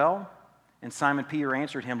away as well? And Simon Peter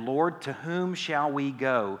answered him, Lord, to whom shall we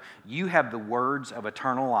go? You have the words of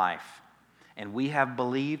eternal life, and we have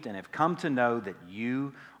believed and have come to know that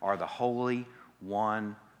you are the Holy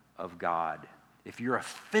One of God. If you're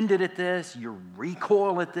offended at this, you're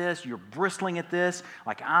recoil at this, you're bristling at this,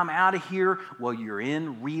 like I'm out of here, well, you're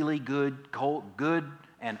in really good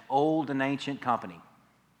and old and ancient company.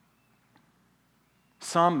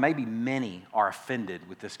 Some, maybe many, are offended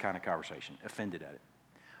with this kind of conversation, offended at it.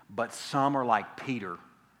 But some are like Peter,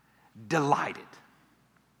 delighted.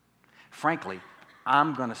 Frankly,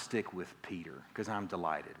 I'm going to stick with Peter because I'm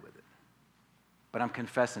delighted with it. But I'm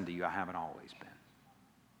confessing to you, I haven't always been.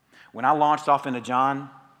 When I launched off into John,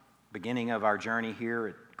 beginning of our journey here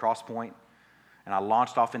at Cross Point, and I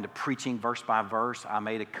launched off into preaching verse by verse, I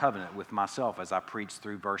made a covenant with myself as I preached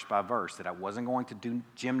through verse by verse that I wasn't going to do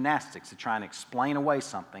gymnastics to try and explain away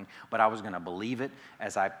something, but I was going to believe it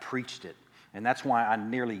as I preached it. And that's why I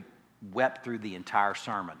nearly wept through the entire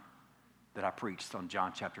sermon that I preached on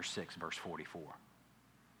John chapter 6, verse 44.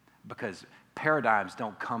 Because paradigms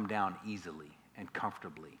don't come down easily and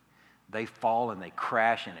comfortably. They fall and they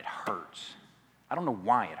crash and it hurts. I don't know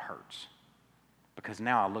why it hurts. Because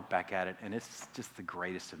now I look back at it and it's just the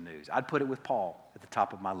greatest of news. I'd put it with Paul at the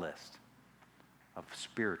top of my list of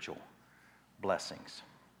spiritual blessings.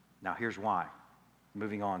 Now here's why.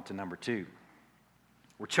 Moving on to number 2.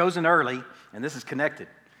 We're chosen early, and this is connected.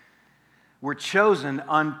 We're chosen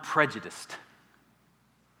unprejudiced.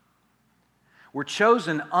 We're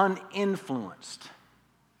chosen uninfluenced.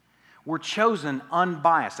 We're chosen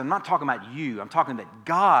unbiased. I'm not talking about you. I'm talking that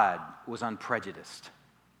God was unprejudiced.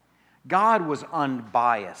 God was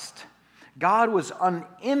unbiased. God was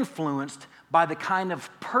uninfluenced by the kind of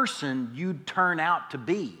person you'd turn out to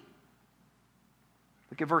be.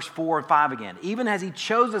 Look at verse 4 and 5 again. Even as he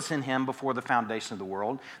chose us in him before the foundation of the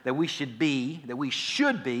world, that we should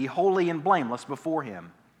be holy and blameless before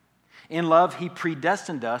him. In love, he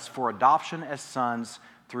predestined us for adoption as sons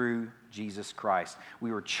through Jesus Christ.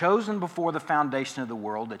 We were chosen before the foundation of the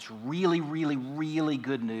world. That's really, really, really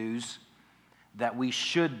good news that we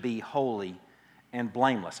should be holy and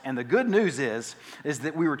blameless. And the good news is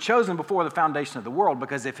that we were chosen before the foundation of the world,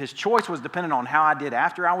 because if his choice was dependent on how I did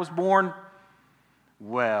after I was born,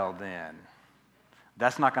 well then,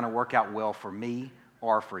 that's not going to work out well for me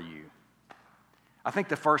or for you. I think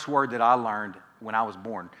the first word that I learned when I was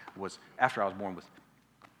born was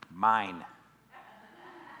mine.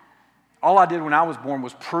 All I did when I was born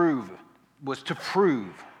was to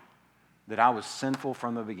prove that I was sinful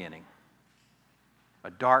from the beginning. A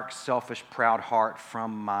dark, selfish, proud heart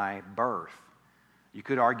from my birth. You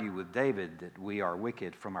could argue with David that we are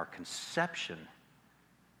wicked from our conception.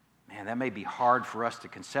 Man, that may be hard for us to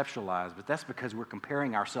conceptualize, but that's because we're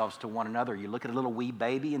comparing ourselves to one another. You look at a little wee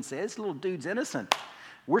baby and say, this little dude's innocent.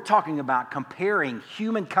 We're talking about comparing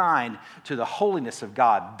humankind to the holiness of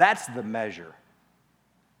God. That's the measure.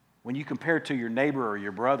 When you compare to your neighbor or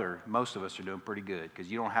your brother, most of us are doing pretty good, because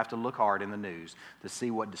you don't have to look hard in the news to see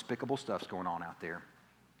what despicable stuff's going on out there.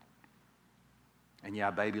 And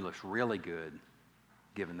yeah, baby looks really good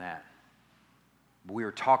given that. But we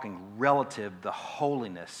are talking relative the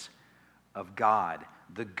holiness of God.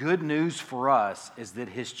 The good news for us is that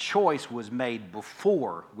his choice was made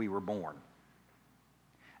before we were born.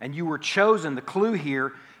 And you were chosen, the clue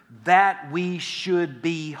here, that we should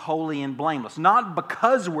be holy and blameless. Not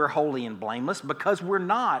because we're holy and blameless, because we're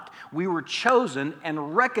not. We were chosen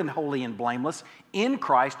and reckoned holy and blameless in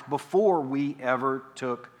Christ before we ever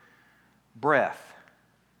took breath.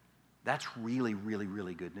 That's really, really,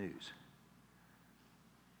 really good news.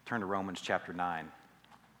 Turn to Romans chapter 9.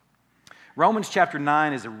 Romans chapter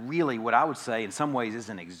 9 is really what I would say in some ways is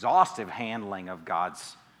an exhaustive handling of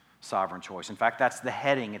God's sovereign choice. In fact, that's the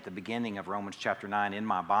heading at the beginning of Romans chapter 9 in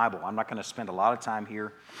my Bible. I'm not going to spend a lot of time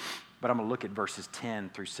here, but I'm going to look at verses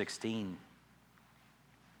 10 through 16.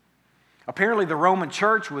 Apparently, the Roman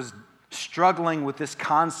church was struggling with this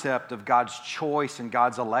concept of God's choice and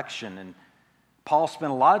God's election, and Paul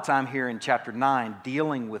spent a lot of time here in chapter 9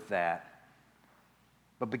 dealing with that.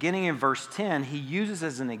 But beginning in verse 10, he uses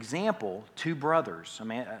as an example two brothers, a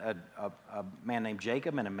man named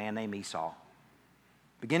Jacob and a man named Esau.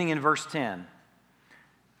 Beginning in verse 10,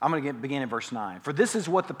 I'm going to begin in verse 9. For this is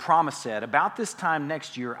what the promise said, about this time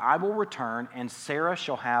next year I will return and Sarah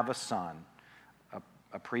shall have a son.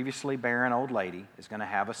 A previously barren old lady is going to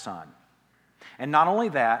have a son. And not only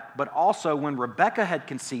that, but also when Rebekah had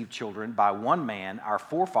conceived children by one man, our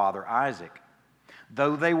forefather Isaac,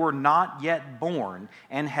 though they were not yet born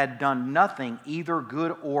and had done nothing either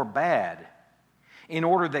good or bad, in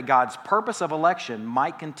order that God's purpose of election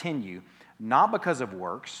might continue, not because of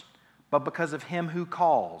works, but because of him who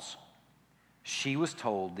calls. She was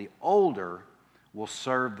told, the older will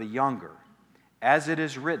serve the younger. As it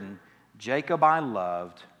is written, Jacob I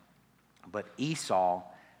loved, but Esau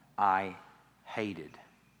I hated.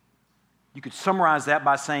 You could summarize that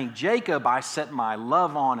by saying, Jacob I set my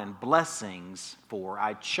love on and blessings for.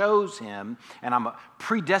 I chose him, and I'm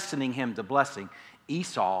predestining him to blessing.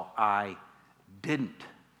 Esau I didn't.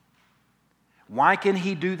 Why can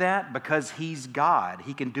he do that? Because he's God.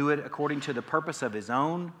 He can do it according to the purpose of his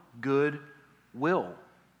own good will.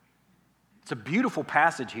 It's a beautiful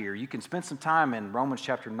passage here. You can spend some time in Romans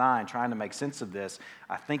chapter 9 trying to make sense of this.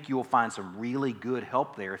 I think you'll find some really good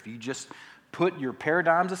help there if you just put your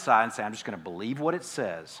paradigms aside and say, I'm just going to believe what it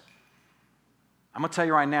says. I'm going to tell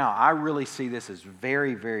you right now, I really see this as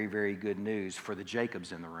very, very, very good news for the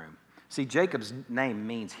Jacobs in the room. See, Jacob's name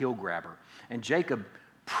means heel grabber, and Jacob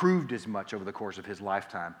proved as much over the course of his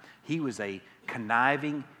lifetime. He was a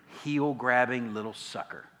conniving, heel-grabbing little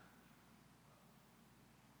sucker.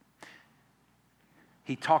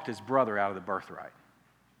 He talked his brother out of the birthright.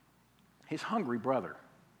 His hungry brother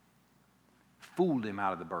fooled him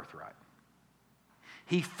out of the birthright.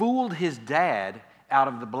 He fooled his dad out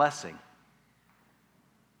of the blessing.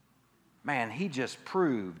 Man, he just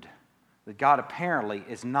proved that God apparently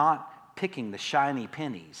is not picking the shiny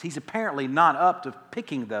pennies. He's apparently not up to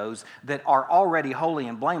picking those that are already holy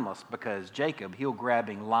and blameless, because Jacob,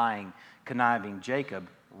 heel-grabbing, lying, conniving Jacob,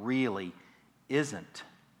 really isn't.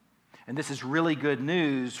 And this is really good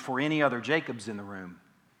news for any other Jacobs in the room.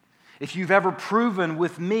 If you've ever proven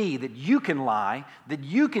with me that you can lie, that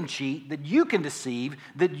you can cheat, that you can deceive,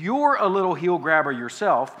 that you're a little heel grabber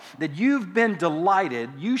yourself, that you've been delighted,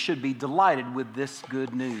 you should be delighted with this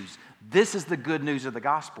good news. This is the good news of the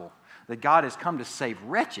gospel, that God has come to save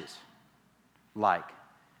wretches like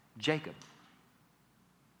Jacob,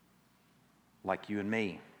 like you and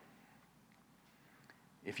me.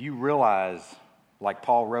 If you realize, like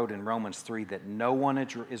Paul wrote in Romans 3, that no one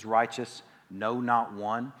is righteous, no, not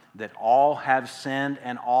one, that all have sinned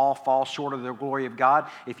and all fall short of the glory of God.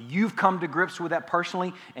 If you've come to grips with that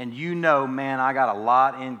personally and you know, man, I got a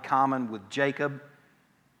lot in common with Jacob,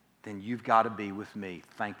 then you've got to be with me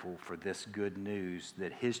thankful for this good news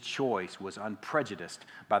that his choice was unprejudiced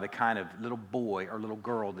by the kind of little boy or little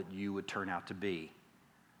girl that you would turn out to be.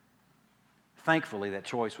 Thankfully, that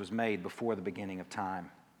choice was made before the beginning of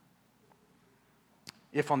time.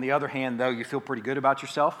 If, on the other hand, though, you feel pretty good about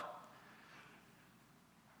yourself,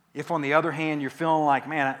 if, on the other hand, you're feeling like,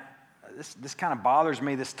 man, this kind of bothers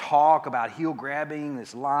me, this talk about heel grabbing,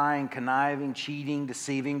 this lying, conniving, cheating,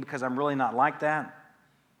 deceiving, because I'm really not like that.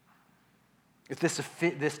 If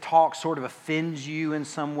this talk sort of offends you in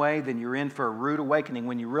some way, then you're in for a rude awakening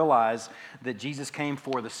when you realize that Jesus came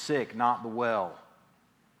for the sick, not the well.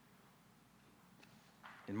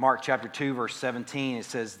 In Mark chapter 2, verse 17, it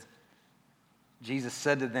says, Jesus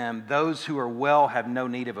said to them, those who are well have no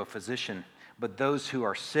need of a physician, but those who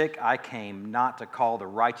are sick I came not to call the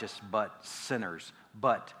righteous but sinners,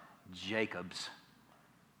 but Jacobs.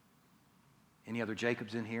 Any other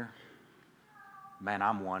Jacobs in here? Man,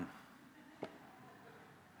 I'm one.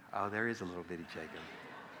 Oh, there is a little bitty Jacob.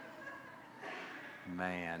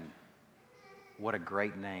 Man, What a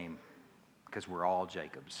great name, because we're all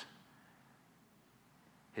Jacobs.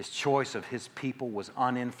 His choice of his people was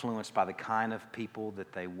uninfluenced by the kind of people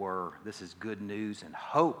that they were. This is good news and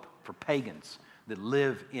hope for pagans that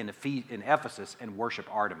live in Ephesus and worship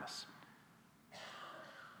Artemis.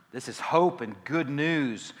 This is hope and good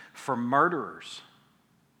news for murderers.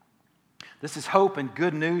 This is hope and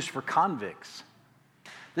good news for convicts.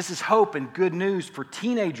 This is hope and good news for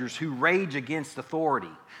teenagers who rage against authority.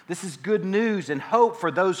 This is good news and hope for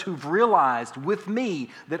those who've realized with me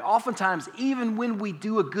that oftentimes, even when we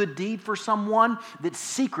do a good deed for someone,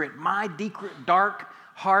 that my dark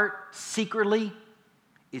heart secretly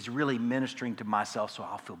is really ministering to myself so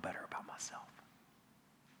I'll feel better about myself.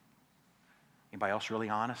 Anybody else really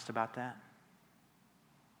honest about that?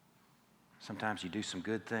 Sometimes you do some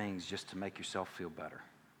good things just to make yourself feel better.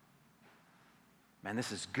 Man,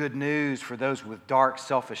 this is good news for those with dark,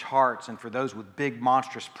 selfish hearts and for those with big,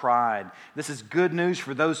 monstrous pride. This is good news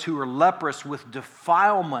for those who are leprous with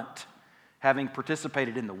defilement, having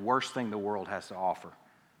participated in the worst thing the world has to offer.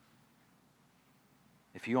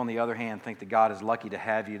 If you, on the other hand, think that God is lucky to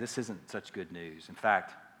have you, this isn't such good news. In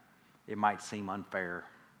fact, it might seem unfair.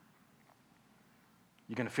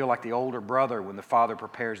 You're going to feel like the older brother when the father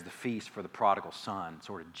prepares the feast for the prodigal son,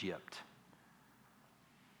 sort of gypped.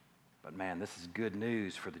 But man, this is good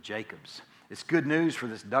news for the Jacobs. It's good news for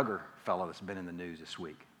this Duggar fellow that's been in the news this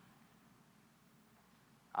week.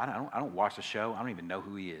 I don't watch the show. I don't even know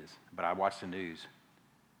who he is, but I watch the news.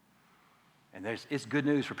 And it's good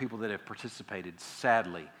news for people that have participated,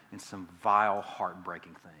 sadly, in some vile,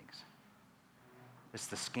 heartbreaking things. It's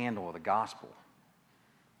the scandal of the gospel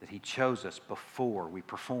that he chose us before we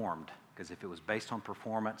performed, because if it was based on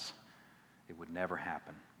performance, it would never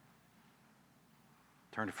happen.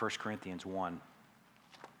 Turn to 1 Corinthians 1.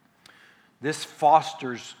 This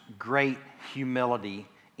fosters great humility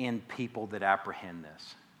in people that apprehend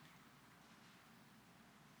this.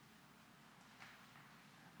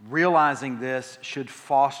 Realizing this should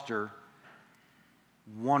foster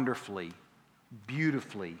wonderfully,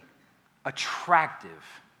 beautifully, attractive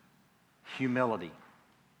humility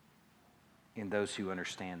in those who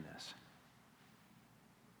understand this.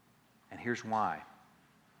 And here's why.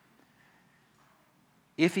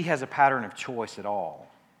 If he has a pattern of choice at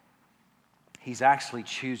all, he's actually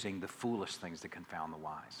choosing the foolish things that confound the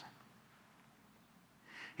wise.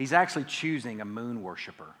 He's actually choosing a moon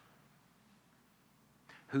worshiper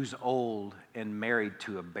who's old and married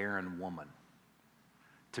to a barren woman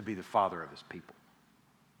to be the father of his people.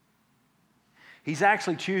 He's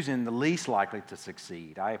actually choosing the least likely to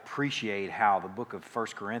succeed. I appreciate how the book of 1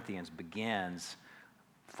 Corinthians begins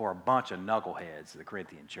for a bunch of knuckleheads of the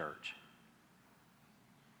Corinthian church.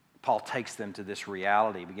 Paul takes them to this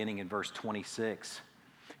reality beginning in verse 26.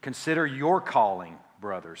 Consider your calling,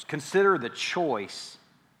 brothers. Consider the choice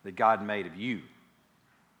that God made of you.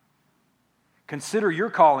 Consider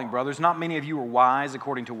your calling, brothers. Not many of you were wise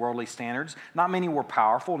according to worldly standards. Not many were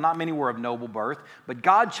powerful. Not many were of noble birth. But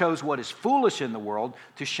God chose what is foolish in the world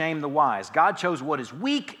to shame the wise. God chose what is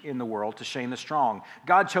weak in the world to shame the strong.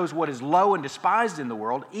 God chose what is low and despised in the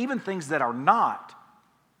world, even things that are not,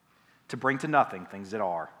 to bring to nothing things that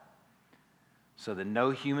are, so that no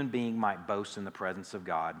human being might boast in the presence of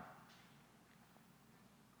God.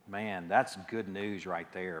 Man, that's good news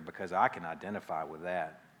right there, because I can identify with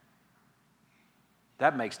that.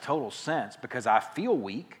 That makes total sense, because I feel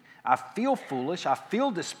weak, I feel foolish, I feel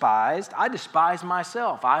despised, I despise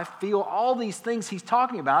myself. I feel all these things he's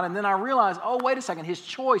talking about, and then I realize, oh, wait a second, his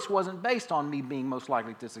choice wasn't based on me being most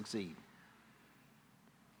likely to succeed.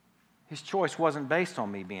 His choice wasn't based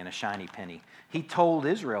on me being a shiny penny. He told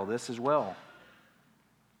Israel this as well.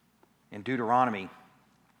 In Deuteronomy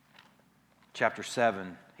chapter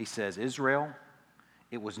 7, he says, Israel,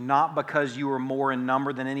 it was not because you were more in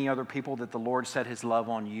number than any other people that the Lord set his love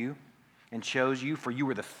on you and chose you, for you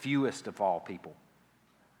were the fewest of all people.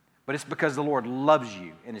 But it's because the Lord loves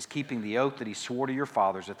you and is keeping the oath that he swore to your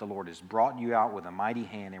fathers, that the Lord has brought you out with a mighty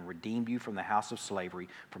hand and redeemed you from the house of slavery,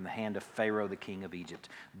 from the hand of Pharaoh, the king of Egypt.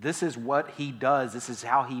 This is what he does. This is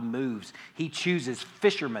how he moves. He chooses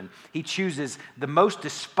fishermen. He chooses the most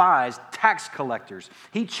despised tax collectors.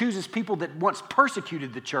 He chooses people that once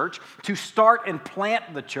persecuted the church to start and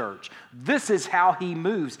plant the church. This is how he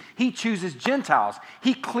moves. He chooses Gentiles.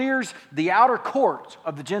 He clears the outer court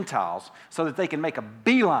of the Gentiles so that they can make a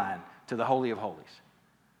beeline to the Holy of Holies.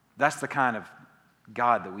 That's the kind of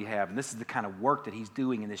God that we have, and this is the kind of work that he's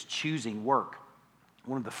doing in this choosing work.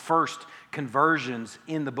 One of the first conversions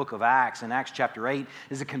in the book of Acts, in Acts chapter 8,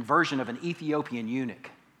 is a conversion of an Ethiopian eunuch.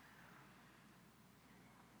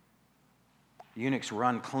 Eunuchs were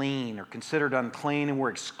unclean or considered unclean and were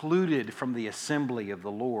excluded from the assembly of the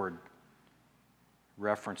Lord,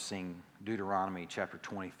 referencing Deuteronomy chapter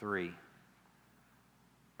 23.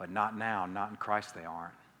 But not now, not in Christ they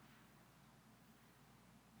aren't.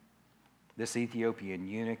 This Ethiopian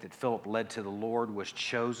eunuch that Philip led to the Lord was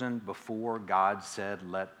chosen before God said,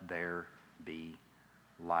 "Let there be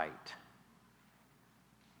light."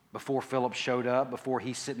 Before Philip showed up, before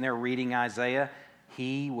he's sitting there reading Isaiah,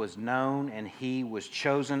 he was known and he was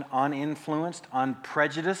chosen, uninfluenced,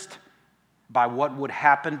 unprejudiced by what would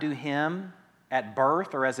happen to him at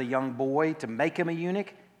birth or as a young boy to make him a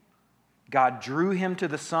eunuch. God drew him to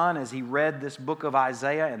the Son as he read this book of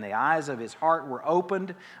Isaiah, and the eyes of his heart were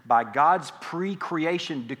opened by God's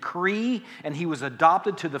pre-creation decree, and he was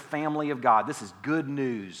adopted to the family of God. This is good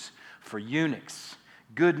news for eunuchs,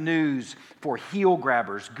 good news for heel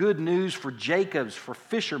grabbers, good news for Jacobs, for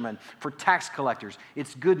fishermen, for tax collectors.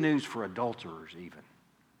 It's good news for adulterers even.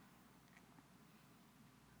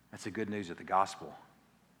 That's the good news of the gospel.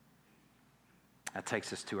 That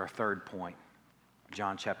takes us to our third point,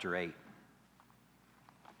 John chapter 8.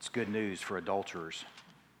 It's good news for adulterers.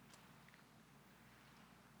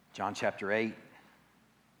 John chapter 8.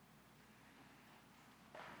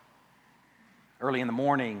 Early in the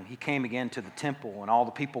morning, he came again to the temple, and all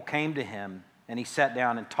the people came to him, and he sat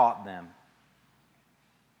down and taught them.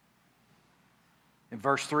 In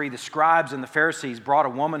verse 3, the scribes and the Pharisees brought a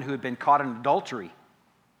woman who had been caught in adultery.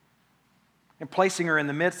 And placing her in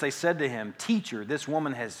the midst, they said to him, "Teacher, this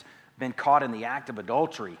woman has been caught in the act of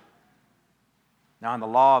adultery. Now, in the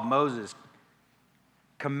law of Moses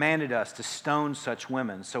commanded us to stone such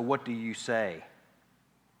women, so what do you say?"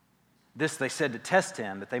 This they said to test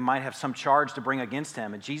him, that they might have some charge to bring against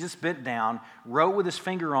him. And Jesus bent down, wrote with his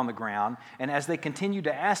finger on the ground, and as they continued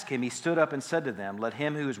to ask him, he stood up and said to them, "Let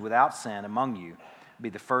him who is without sin among you be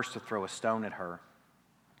the first to throw a stone at her."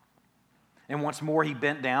 And once more he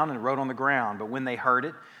bent down and wrote on the ground. But when they heard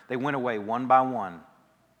it, they went away one by one,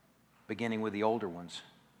 beginning with the older ones.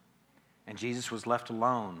 And Jesus was left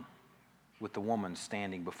alone with the woman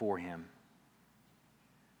standing before him.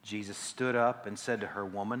 Jesus stood up and said to her,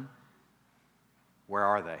 "Woman, where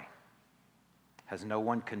are they? Has no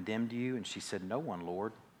one condemned you?" And she said, "No one,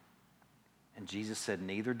 Lord." And Jesus said,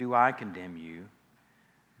 "Neither do I condemn you.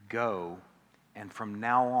 Go, and from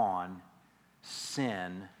now on,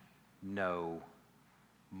 sin no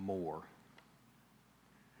more."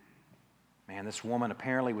 Man, this woman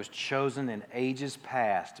apparently was chosen in ages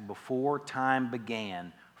past, before time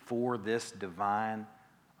began, for this divine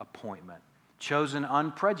appointment. Chosen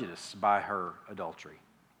unprejudiced by her adultery.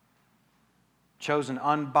 Chosen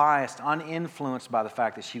unbiased, uninfluenced by the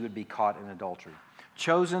fact that she would be caught in adultery.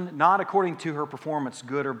 Chosen not according to her performance,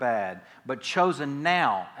 good or bad, but chosen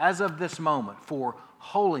now, as of this moment, for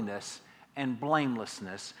holiness and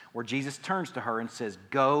blamelessness, where Jesus turns to her and says,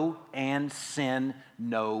 "Go and sin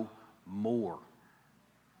no more."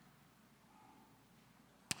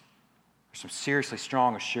 There's some seriously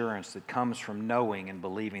strong assurance that comes from knowing and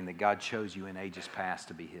believing that God chose you in ages past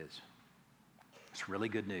to be His. It's really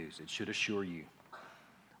good news. It should assure you.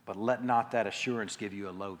 But let not that assurance give you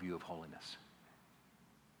a low view of holiness.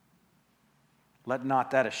 Let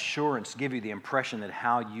not that assurance give you the impression that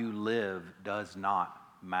how you live does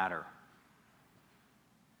not matter.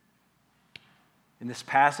 In this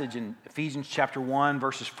passage in Ephesians chapter 1,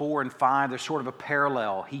 verses 4 and 5, there's sort of a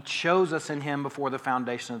parallel. He chose us in Him before the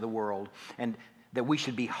foundation of the world, and that we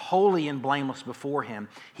should be holy and blameless before Him.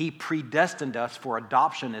 He predestined us for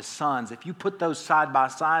adoption as sons. If you put those side by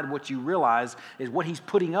side, what you realize is what He's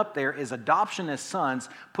putting up there is adoption as sons,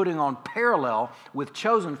 putting on parallel with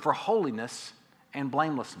chosen for holiness and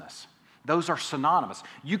blamelessness. Those are synonymous.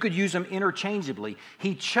 You could use them interchangeably.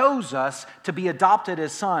 He chose us to be adopted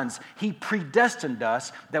as sons. He predestined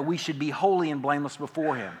us that we should be holy and blameless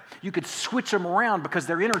before Him. You could switch them around because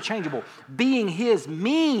they're interchangeable. Being His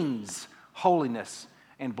means holiness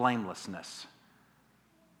and blamelessness.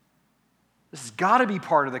 This has got to be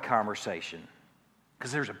part of the conversation,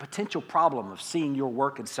 because there's a potential problem of seeing your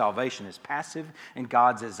work in salvation as passive and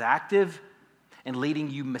God's as active, and leading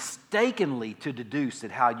you mistakenly to deduce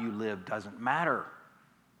that how you live doesn't matter.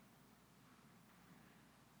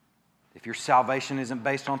 If your salvation isn't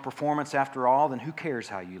based on performance after all, then who cares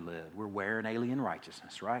how you live? We're wearing alien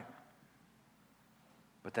righteousness, right?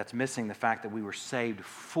 But that's missing the fact that we were saved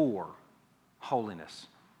for holiness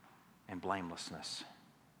and blamelessness.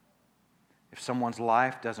 If someone's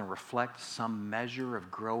life doesn't reflect some measure of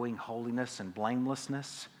growing holiness and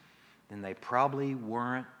blamelessness, then they probably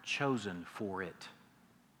weren't chosen for it.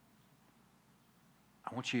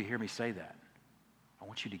 I want you to hear me say that. I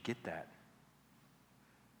want you to get that.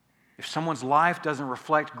 If someone's life doesn't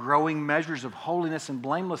reflect growing measures of holiness and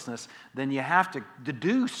blamelessness, then you have to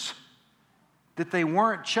deduce that they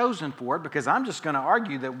weren't chosen for it, because I'm just going to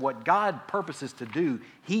argue that what God purposes to do,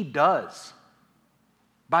 He does.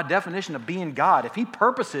 By definition of being God, if He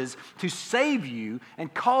purposes to save you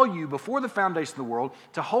and call you before the foundation of the world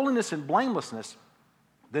to holiness and blamelessness,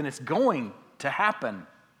 then it's going to happen.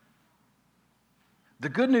 The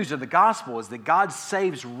good news of the gospel is that God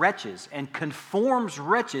saves wretches and conforms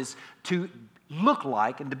wretches to look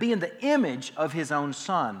like and to be in the image of His own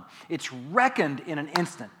Son. It's reckoned in an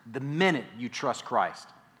instant the minute you trust Christ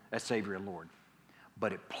as Savior and Lord.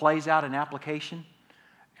 But it plays out in application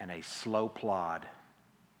and a slow plod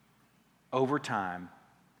over time,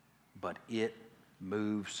 but it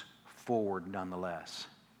moves forward nonetheless.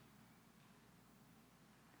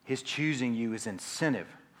 His choosing you is incentive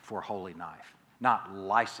for a holy life, not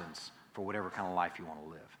license for whatever kind of life you want to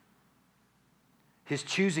live. His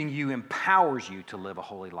choosing you empowers you to live a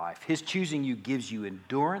holy life. His choosing you gives you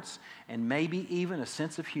endurance and maybe even a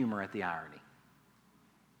sense of humor at the irony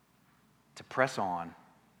to press on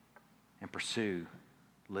and pursue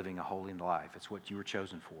living a holy life. It's what you were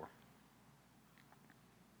chosen for.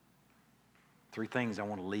 3 things I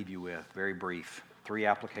want to leave you with, very brief. 3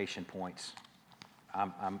 application points.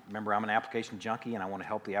 Remember, I'm an application junkie, and I want to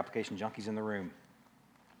help the application junkies in the room.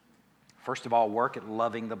 First of all, work at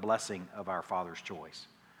loving the blessing of our Father's choice.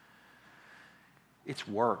 It's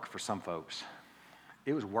work for some folks.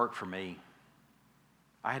 It was work for me.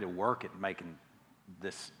 I had to work at making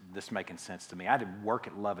this making sense to me. I had to work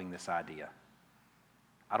at loving this idea.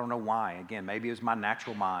 I don't know why. Again, maybe it was my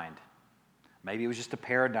natural mind. Maybe it was just a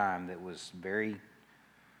paradigm that was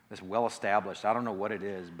that's well established. I don't know what it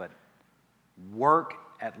is, but work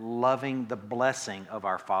at loving the blessing of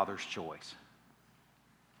our Father's choice.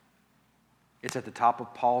 It's at the top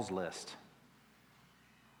of Paul's list.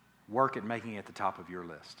 Work at making it at the top of your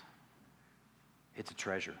list. It's a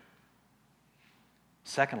treasure.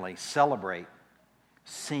 Secondly, celebrate,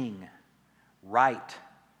 sing, write,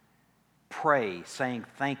 pray, saying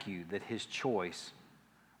thank you that His choice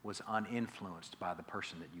was uninfluenced by the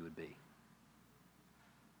person that you would be.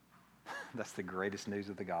 That's the greatest news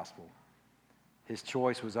of the gospel. His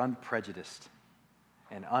choice was unprejudiced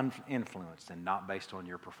and uninfluenced and not based on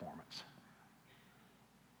your performance.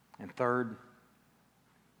 And third,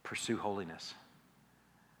 pursue holiness.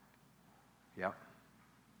 Yep.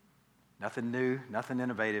 Nothing new, nothing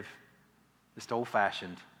innovative, just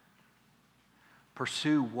old-fashioned.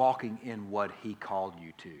 Pursue walking in what He called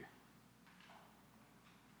you to.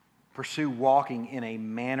 Pursue walking in a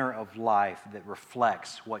manner of life that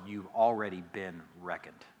reflects what you've already been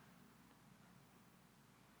reckoned.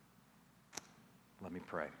 Let me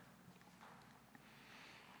pray.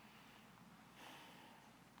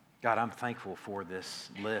 God, I'm thankful for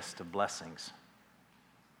this list of blessings.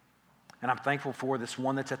 And I'm thankful for this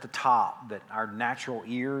one that's at the top that our natural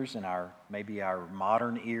ears and maybe our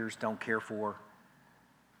modern ears don't care for.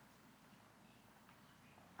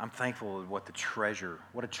 I'm thankful what a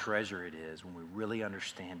treasure it is when we really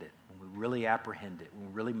understand it, when we really apprehend it, when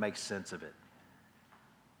we really make sense of it.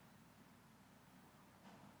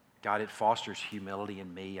 God, it fosters humility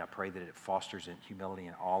in me. I pray that it fosters humility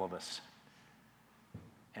in all of us.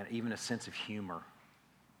 And even a sense of humor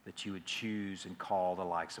that you would choose and call the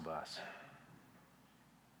likes of us.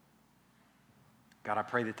 God, I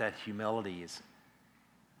pray that that humility is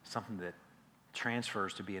something that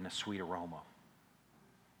transfers to being a sweet aroma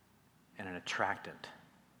and an attractant.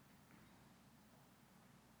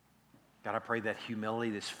 God, I pray that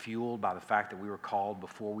humility that's fueled by the fact that we were called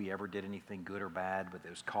before we ever did anything good or bad, but it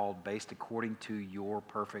was called based according to your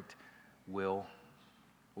perfect will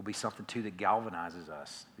be something too that galvanizes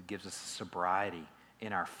us, that gives us a sobriety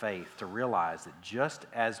in our faith to realize that just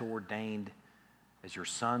as ordained as your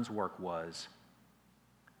Son's work was,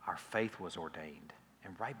 our faith was ordained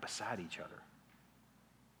and right beside each other.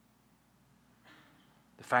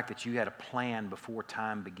 The fact that you had a plan before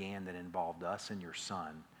time began that involved us and your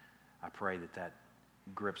Son, I pray that that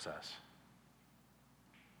grips us.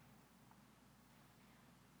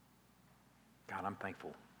 God, I'm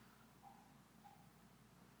thankful